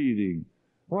keep reading?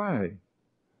 Why?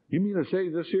 You mean to say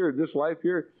this life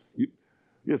here,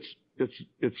 it's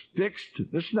fixed?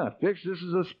 This is not fixed. This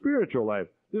is a spiritual life.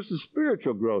 This is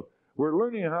spiritual growth. We're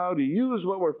learning how to use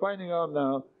what we're finding out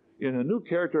now in a new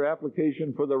character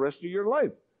application for the rest of your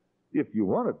life, if you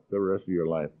want it the rest of your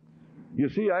life. You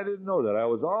see, I didn't know that. I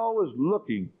was always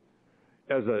looking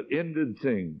as an ended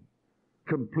thing,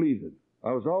 completed.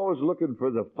 I was always looking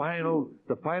for the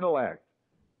final act.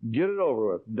 Get it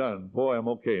over with, done. Boy, I'm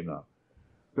okay now.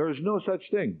 There is no such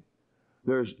thing.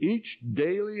 There's each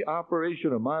daily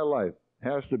operation of my life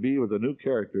has to be with a new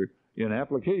character in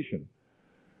application.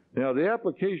 Now, the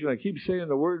application, I keep saying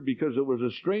the word because it was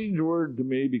a strange word to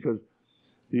me, because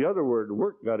the other word,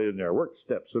 work, got in there, work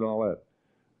steps and all that.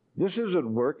 This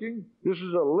isn't working. This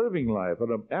is a living life,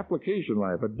 an application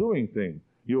life, a doing thing.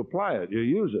 You apply it. You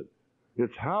use it.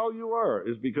 It's how you are.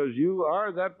 It's because you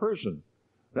are that person.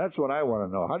 That's what I want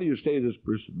to know. How do you stay this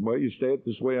person? Well, you stay it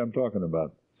this way I'm talking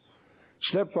about.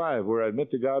 Step 5, where I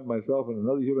admit to God, myself, and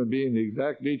another human being the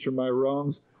exact nature of my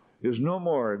wrongs, is no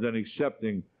more than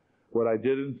accepting what I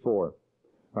did in 4.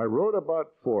 I wrote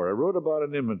about 4. I wrote about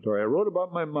an inventory. I wrote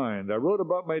about my mind. I wrote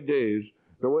about my days,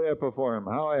 the way I perform,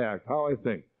 how I act, how I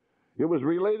think. It was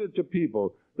related to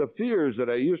people, the fears that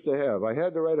I used to have. I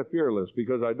had to write a fear list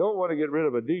because I don't want to get rid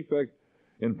of a defect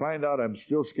and find out I'm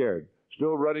still scared,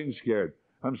 still running scared.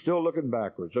 I'm still looking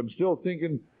backwards. I'm still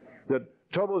thinking that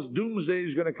doomsday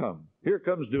is going to come. Here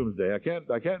comes doomsday. I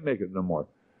can't make it no more.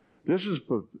 This is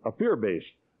a fear base.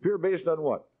 Fear based on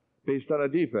what? Based on a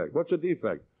defect. What's a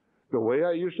defect? The way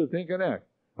I used to think and act.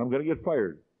 I'm going to get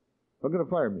fired. They're going to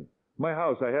fire me. My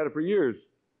house, I had it for years,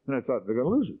 and I thought they're going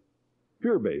to lose it.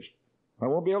 Fear based. I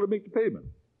won't be able to make the payment.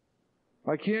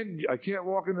 I can't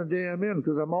walk in the damn inn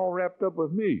because I'm all wrapped up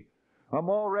with me. I'm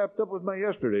all wrapped up with my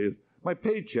yesterdays, my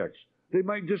paychecks. They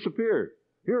might disappear.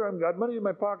 Here, I've got money in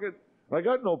my pocket. I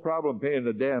got no problem paying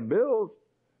the damn bills,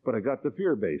 but I got the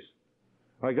fear base.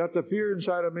 I got the fear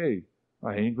inside of me.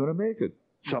 I ain't going to make it.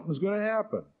 Something's going to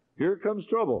happen. Here comes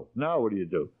trouble. Now what do you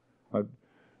do? I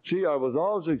was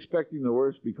always expecting the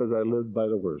worst because I lived by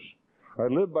the worst. I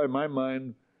lived by my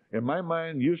mind, and my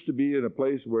mind used to be in a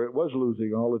place where it was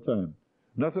losing all the time.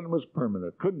 Nothing was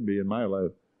permanent. Couldn't be in my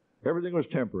life. Everything was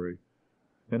temporary.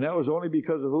 And that was only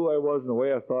because of who I was and the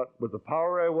way I thought, with the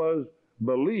power I was,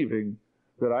 believing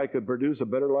that I could produce a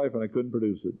better life, and I couldn't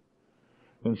produce it.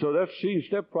 And so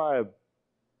step 5,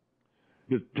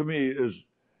 to me,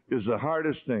 is the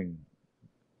hardest thing,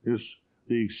 is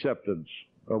the acceptance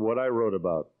of what I wrote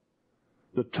about.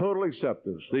 The total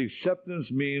acceptance. The acceptance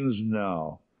means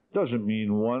now. Doesn't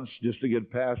mean once just to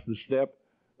get past the step.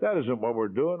 That isn't what we're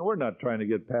doing. We're not trying to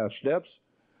get past steps.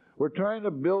 We're trying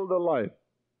to build a life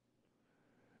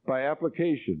by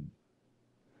application.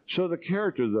 So the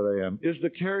character that I am is the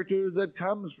character that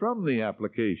comes from the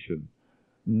application.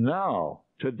 Now,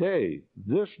 today,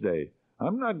 this day,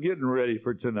 I'm not getting ready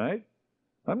for tonight.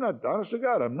 I'm not, honest to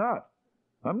God, I'm not.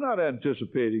 I'm not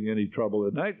anticipating any trouble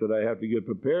at night that I have to get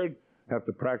prepared, have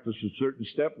to practice a certain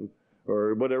step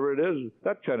or whatever it is.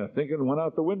 That kind of thinking went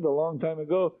out the window a long time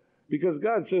ago because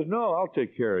God says, no, I'll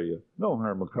take care of you. No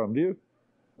harm will come to you.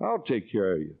 I'll take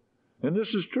care of you. And this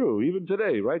is true, even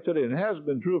today, right today, and it has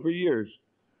been true for years,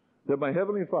 that my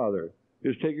Heavenly Father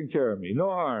is taking care of me. No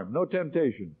harm, no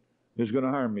temptation is going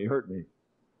to harm me, hurt me.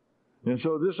 And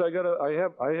so this,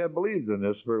 I have believed in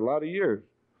this for a lot of years.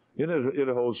 It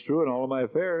holds true in all of my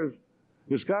affairs.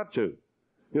 It's got to.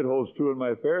 It holds true in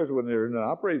my affairs when they're in an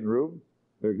operating room.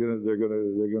 They're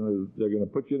gonna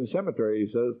put you in the cemetery,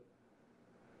 he says.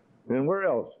 And where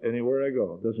else? Anywhere I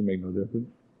go. It doesn't make no difference.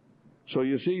 So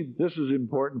you see, this is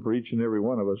important for each and every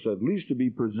one of us, at least to be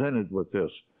presented with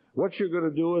this. What you're going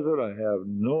to do with it, I have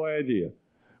no idea.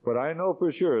 But I know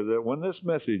for sure that when this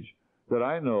message that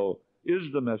I know is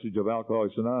the message of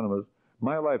Alcoholics Anonymous,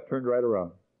 my life turned right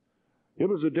around. It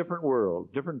was a different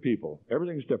world, different people.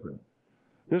 Everything's different.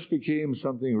 This became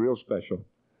something real special.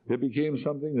 It became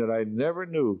something that I never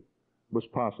knew was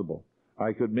possible.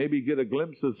 I could maybe get a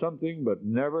glimpse of something, but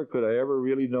never could I ever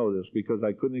really know this because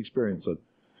I couldn't experience it.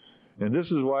 And this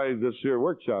is why this here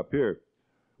workshop here,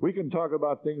 we can talk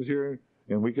about things here,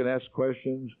 and we can ask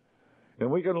questions,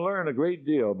 and we can learn a great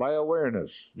deal by awareness.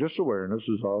 Just awareness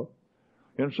is all.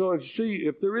 And so see,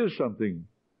 if there is something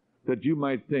that you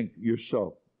might think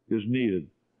yourself is needed,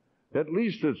 at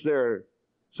least it's there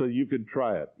so you can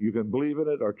try it. You can believe in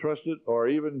it or trust it or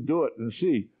even do it and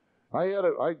see.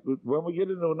 When we get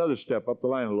into another step up the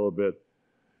line a little bit,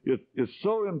 it's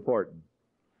so important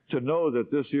to know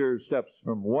that this here steps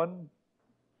from 1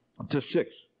 to 6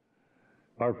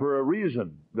 are for a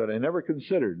reason that I never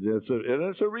considered. And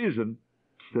it's a reason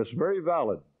that's very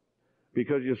valid.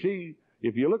 Because you see,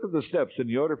 if you look at the steps in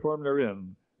the order form they're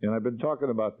in, and I've been talking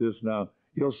about this now,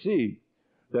 you'll see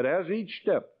that as each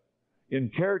step in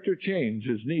character change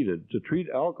is needed to treat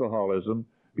alcoholism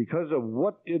because of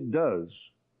what it does,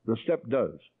 the step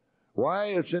does. Why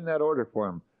it's in that order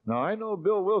form. Now, I know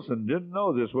Bill Wilson didn't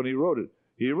know this when he wrote it.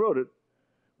 He wrote it,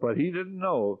 but he didn't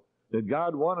know that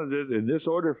God wanted it in this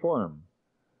order form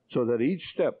so that each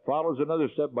step follows another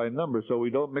step by number so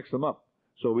we don't mix them up,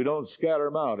 so we don't scatter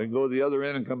them out and go to the other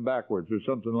end and come backwards or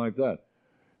something like that.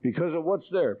 Because of what's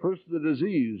there. First, the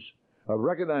disease of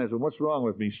recognizing what's wrong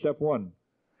with me, step 1.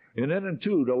 And then in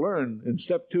 2, to learn in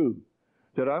step 2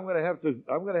 that I'm going to have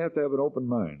to have an open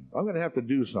mind. I'm going to have to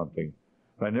do something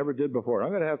I never did before. I'm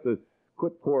going to have to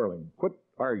quit quarreling, quit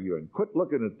arguing, quit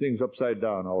looking at things upside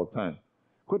down all the time.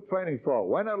 Quit finding fault.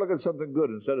 Why not look at something good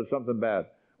instead of something bad?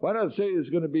 Why not say it's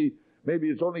going to be maybe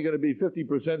it's only going to be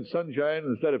 50% sunshine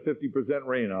instead of 50%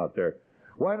 rain out there.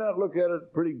 Why not look at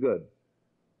it pretty good?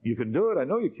 You can do it. I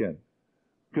know you can,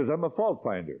 because I'm a fault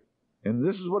finder. And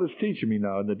this is what it's teaching me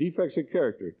now in the defects of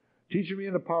character, teaching me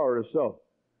in the power of self.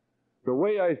 The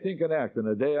way I think and act in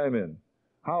the day I'm in,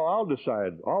 how I'll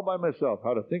decide all by myself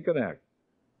how to think and act.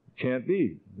 It can't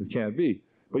be. It can't be.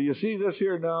 But you see, this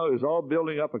here now is all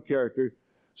building up a character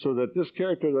so that this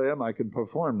character that I am, I can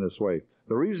perform this way.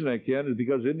 The reason I can is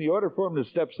because in the order form the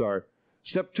steps are,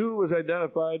 step 2 was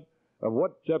identified of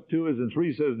what step 2 is, and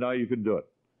 3 says now you can do it.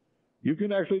 You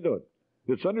can actually do it.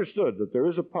 It's understood that there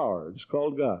is a power, it's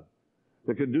called God,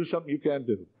 that can do something you can't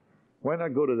do. Why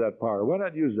not go to that power? Why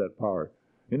not use that power?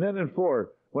 And then in 4,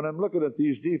 when I'm looking at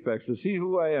these defects to see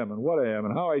who I am and what I am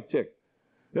and how I tick,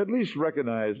 at least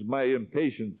recognize my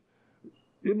impatience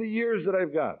in the years that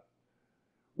I've got.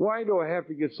 Why do I have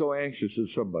to get so anxious at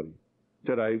somebody?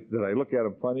 That I look at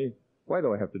them funny? Why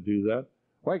do I have to do that?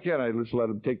 Why can't I just let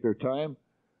them take their time?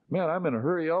 Man, I'm in a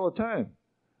hurry all the time.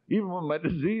 Even when my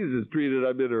disease is treated,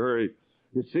 I'm in a hurry.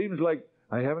 It seems like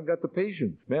I haven't got the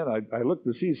patience. Man, I look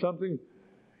to see something,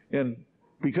 and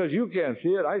because you can't see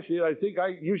it, I see it. I think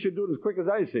you should do it as quick as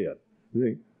I see it.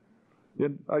 See?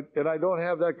 And I don't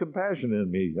have that compassion in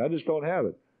me. I just don't have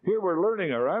it. Here we're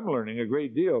learning, or I'm learning a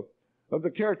great deal of the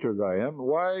character that I am,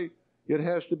 why it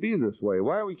has to be this way,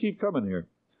 why we keep coming here.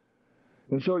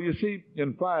 And so you see,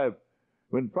 in 5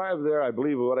 there, I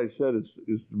believe what I said is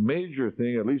the major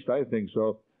thing, at least I think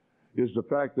so, is the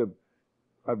fact that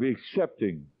I'll be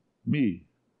accepting me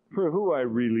for who I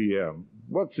really am,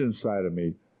 what's inside of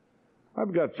me.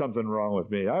 I've got something wrong with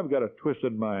me. I've got a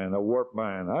twisted mind, a warped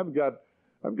mind. I've got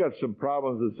some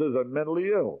problems that says I'm mentally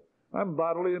ill. I'm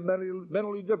bodily and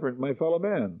mentally different than my fellow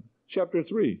man. Chapter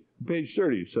 3, page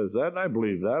 30 says that, and I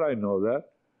believe that. I know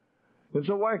that. And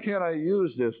so why can't I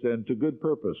use this then to good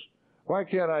purpose? Why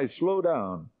can't I slow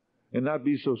down and not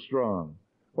be so strong?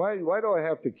 Why do I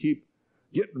have to keep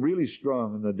getting really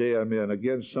strong in the day I'm in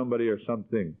against somebody or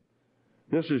something?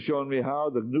 This has shown me how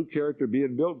the new character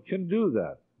being built can do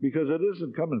that, because it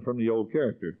isn't coming from the old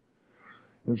character.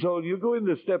 And so you go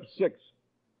into step 6.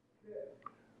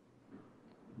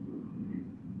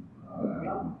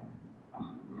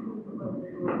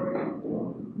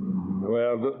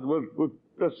 Well,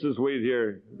 let's just wait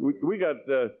here. We got,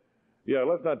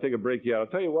 let's not take a break yet. I'll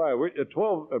tell you why. We're at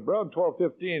around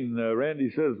 12:15, Randy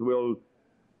says we'll,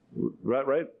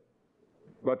 right?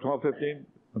 About 12:15?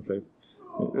 Okay.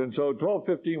 And so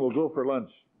 12:15 we'll go for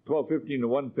lunch. 12:15 to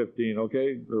 1:15,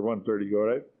 okay? Or 1:30, go,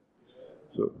 right?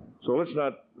 So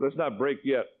let's not break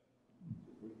yet.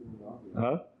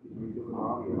 Huh?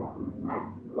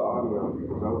 The audio is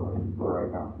open for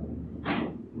right now.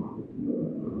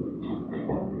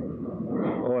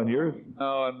 Oh, on yours? No,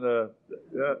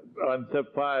 on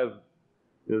step 5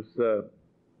 is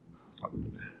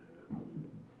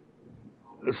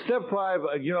step 5.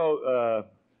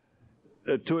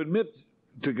 To admit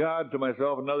to God, to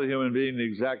myself, another human being, the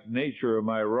exact nature of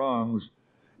my wrongs,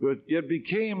 it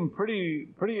became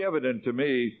pretty evident to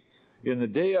me in the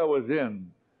day I was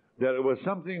in that it was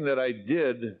something that I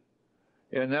did,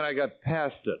 and then I got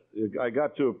past it. I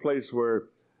got to a place where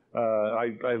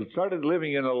I started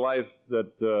living in a life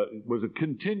that was a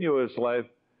continuous life,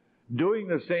 doing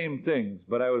the same things,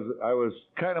 but I was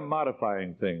kind of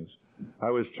modifying things.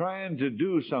 I was trying to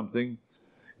do something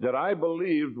that I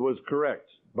believed was correct.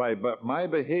 But my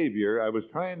behavior, I was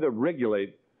trying to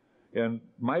regulate, and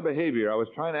my behavior, I was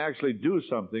trying to actually do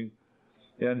something.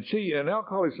 And see, in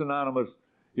Alcoholics Anonymous,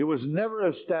 it was never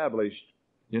established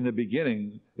in the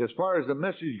beginning, as far as the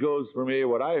message goes for me,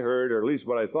 what I heard, or at least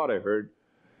what I thought I heard,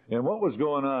 and what was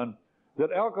going on,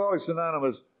 that Alcoholics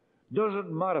Anonymous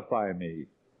doesn't modify me.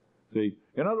 See,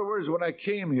 in other words, when I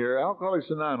came here, Alcoholics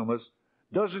Anonymous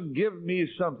doesn't give me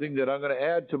something that I'm going to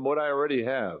add to what I already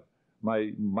have,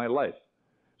 my life.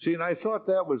 See, and I thought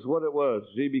that was what it was.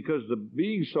 See, because the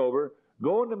being sober,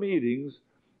 going to meetings,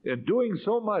 and doing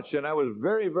so much, and I was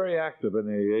very, very active in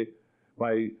AA,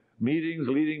 by meetings,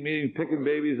 leading meetings, picking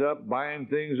babies up, buying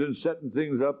things and setting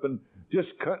things up, and just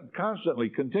constantly,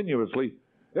 continuously,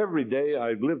 every day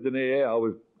I lived in AA. I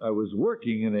was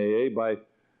working in AA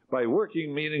by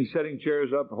working meetings, setting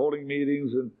chairs up, holding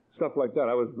meetings, and stuff like that.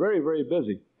 I was very, very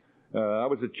busy. I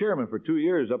was the chairman for 2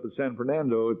 years up at San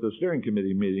Fernando at the steering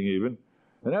committee meeting even.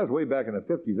 And that was way back in the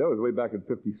 50s. That was way back in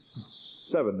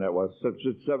 57, that was.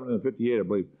 57 and 58, I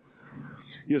believe.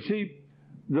 You see,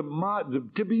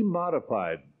 to be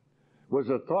modified was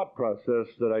a thought process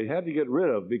that I had to get rid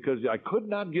of, because I could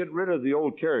not get rid of the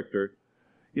old character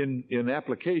in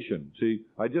application. See,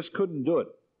 I just couldn't do it.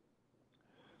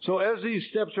 So as these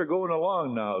steps are going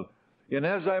along now, And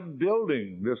as I'm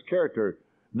building this character,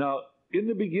 now, in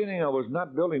the beginning, I was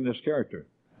not building this character.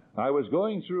 I was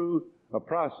going through a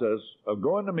process of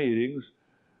going to meetings,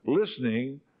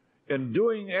 listening, and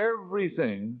doing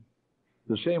everything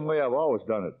the same way I've always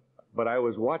done it. But I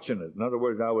was watching it. In other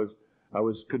words, I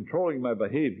was controlling my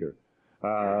behavior.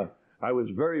 I was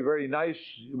very, very nice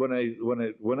when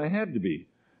I had to be,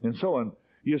 and so on.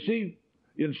 You see,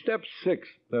 in step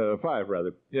 5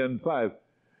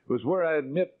 was where I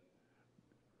admit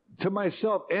to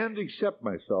myself and accept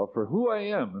myself for who I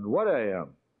am and what I am.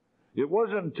 It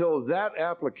wasn't until that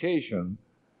application.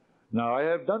 Now, I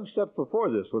have done steps before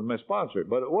this with my sponsor,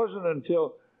 but it wasn't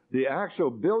until the actual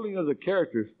building of the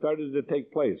character started to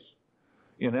take place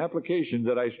in application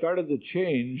that I started to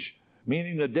change,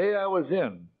 meaning the day I was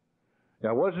in,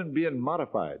 I wasn't being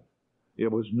modified.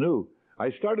 It was new.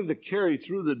 I started to carry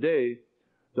through the day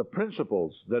the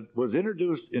principles that was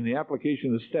introduced in the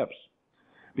application of steps,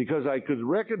 because I could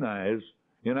recognize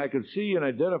and I could see and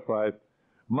identify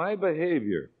my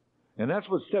behavior. And that's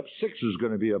what step 6 is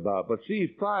going to be about. But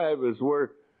see, 5 is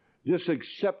where this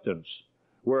acceptance,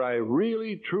 where I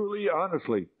really, truly,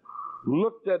 honestly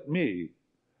looked at me.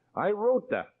 I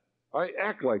wrote that. I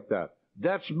act like that.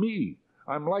 That's me.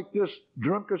 I'm like this,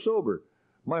 drunk or sober.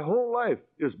 My whole life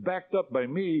is backed up by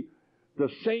me, the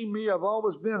same me I've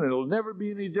always been. It'll never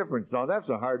be any difference. Now, that's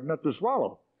a hard nut to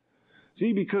swallow.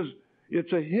 See, because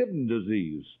it's a hidden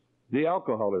disease. The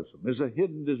alcoholism is a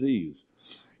hidden disease.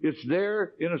 It's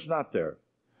there and it's not there.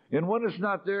 And when it's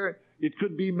not there, it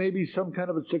could be maybe some kind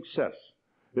of a success.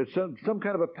 It's some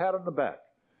kind of a pat on the back.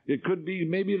 It could be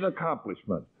maybe an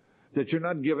accomplishment that you're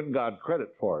not giving God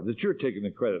credit for, that you're taking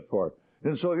the credit for.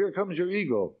 And so here comes your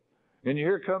ego. And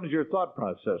here comes your thought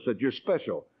process that you're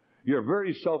special. You're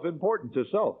very self-important to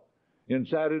self. And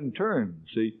that in turn,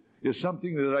 see, is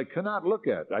something that I cannot look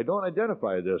at. I don't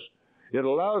identify this. It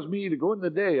allows me to go in the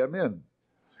day I'm in.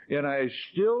 And I'm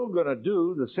still going to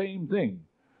do the same thing.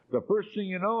 The first thing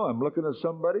you know, I'm looking at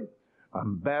somebody.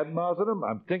 I'm bad-mouthing them.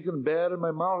 I'm thinking bad in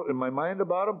my mind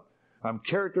about them. I'm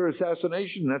character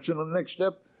assassination. That's in the next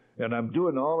step. And I'm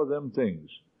doing all of them things.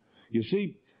 You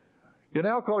see, in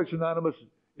Alcoholics Anonymous,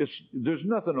 there's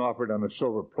nothing offered on a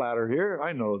silver platter here.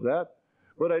 I know that.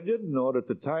 But I didn't know it at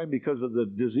the time because of the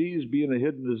disease being a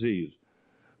hidden disease.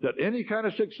 That any kind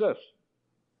of success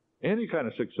in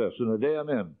the day I'm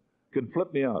in, can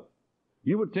flip me out.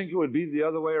 You would think it would be the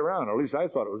other way around. Or at least I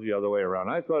thought it was the other way around.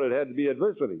 I thought it had to be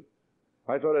adversity.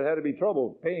 I thought it had to be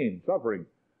trouble, pain, suffering.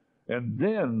 And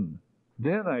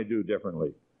then I do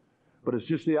differently. But it's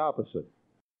just the opposite.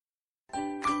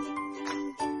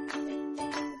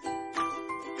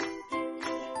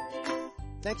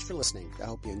 Thanks for listening. I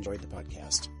hope you enjoyed the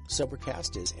podcast.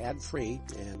 Sobercast is ad-free,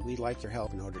 and we'd like your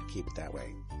help in order to keep it that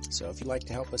way. So if you'd like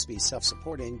to help us be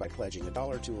self-supporting by pledging $1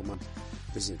 or $2 a month,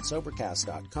 visit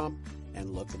Sobercast.com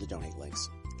and look for the donate links.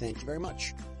 Thank you very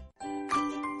much.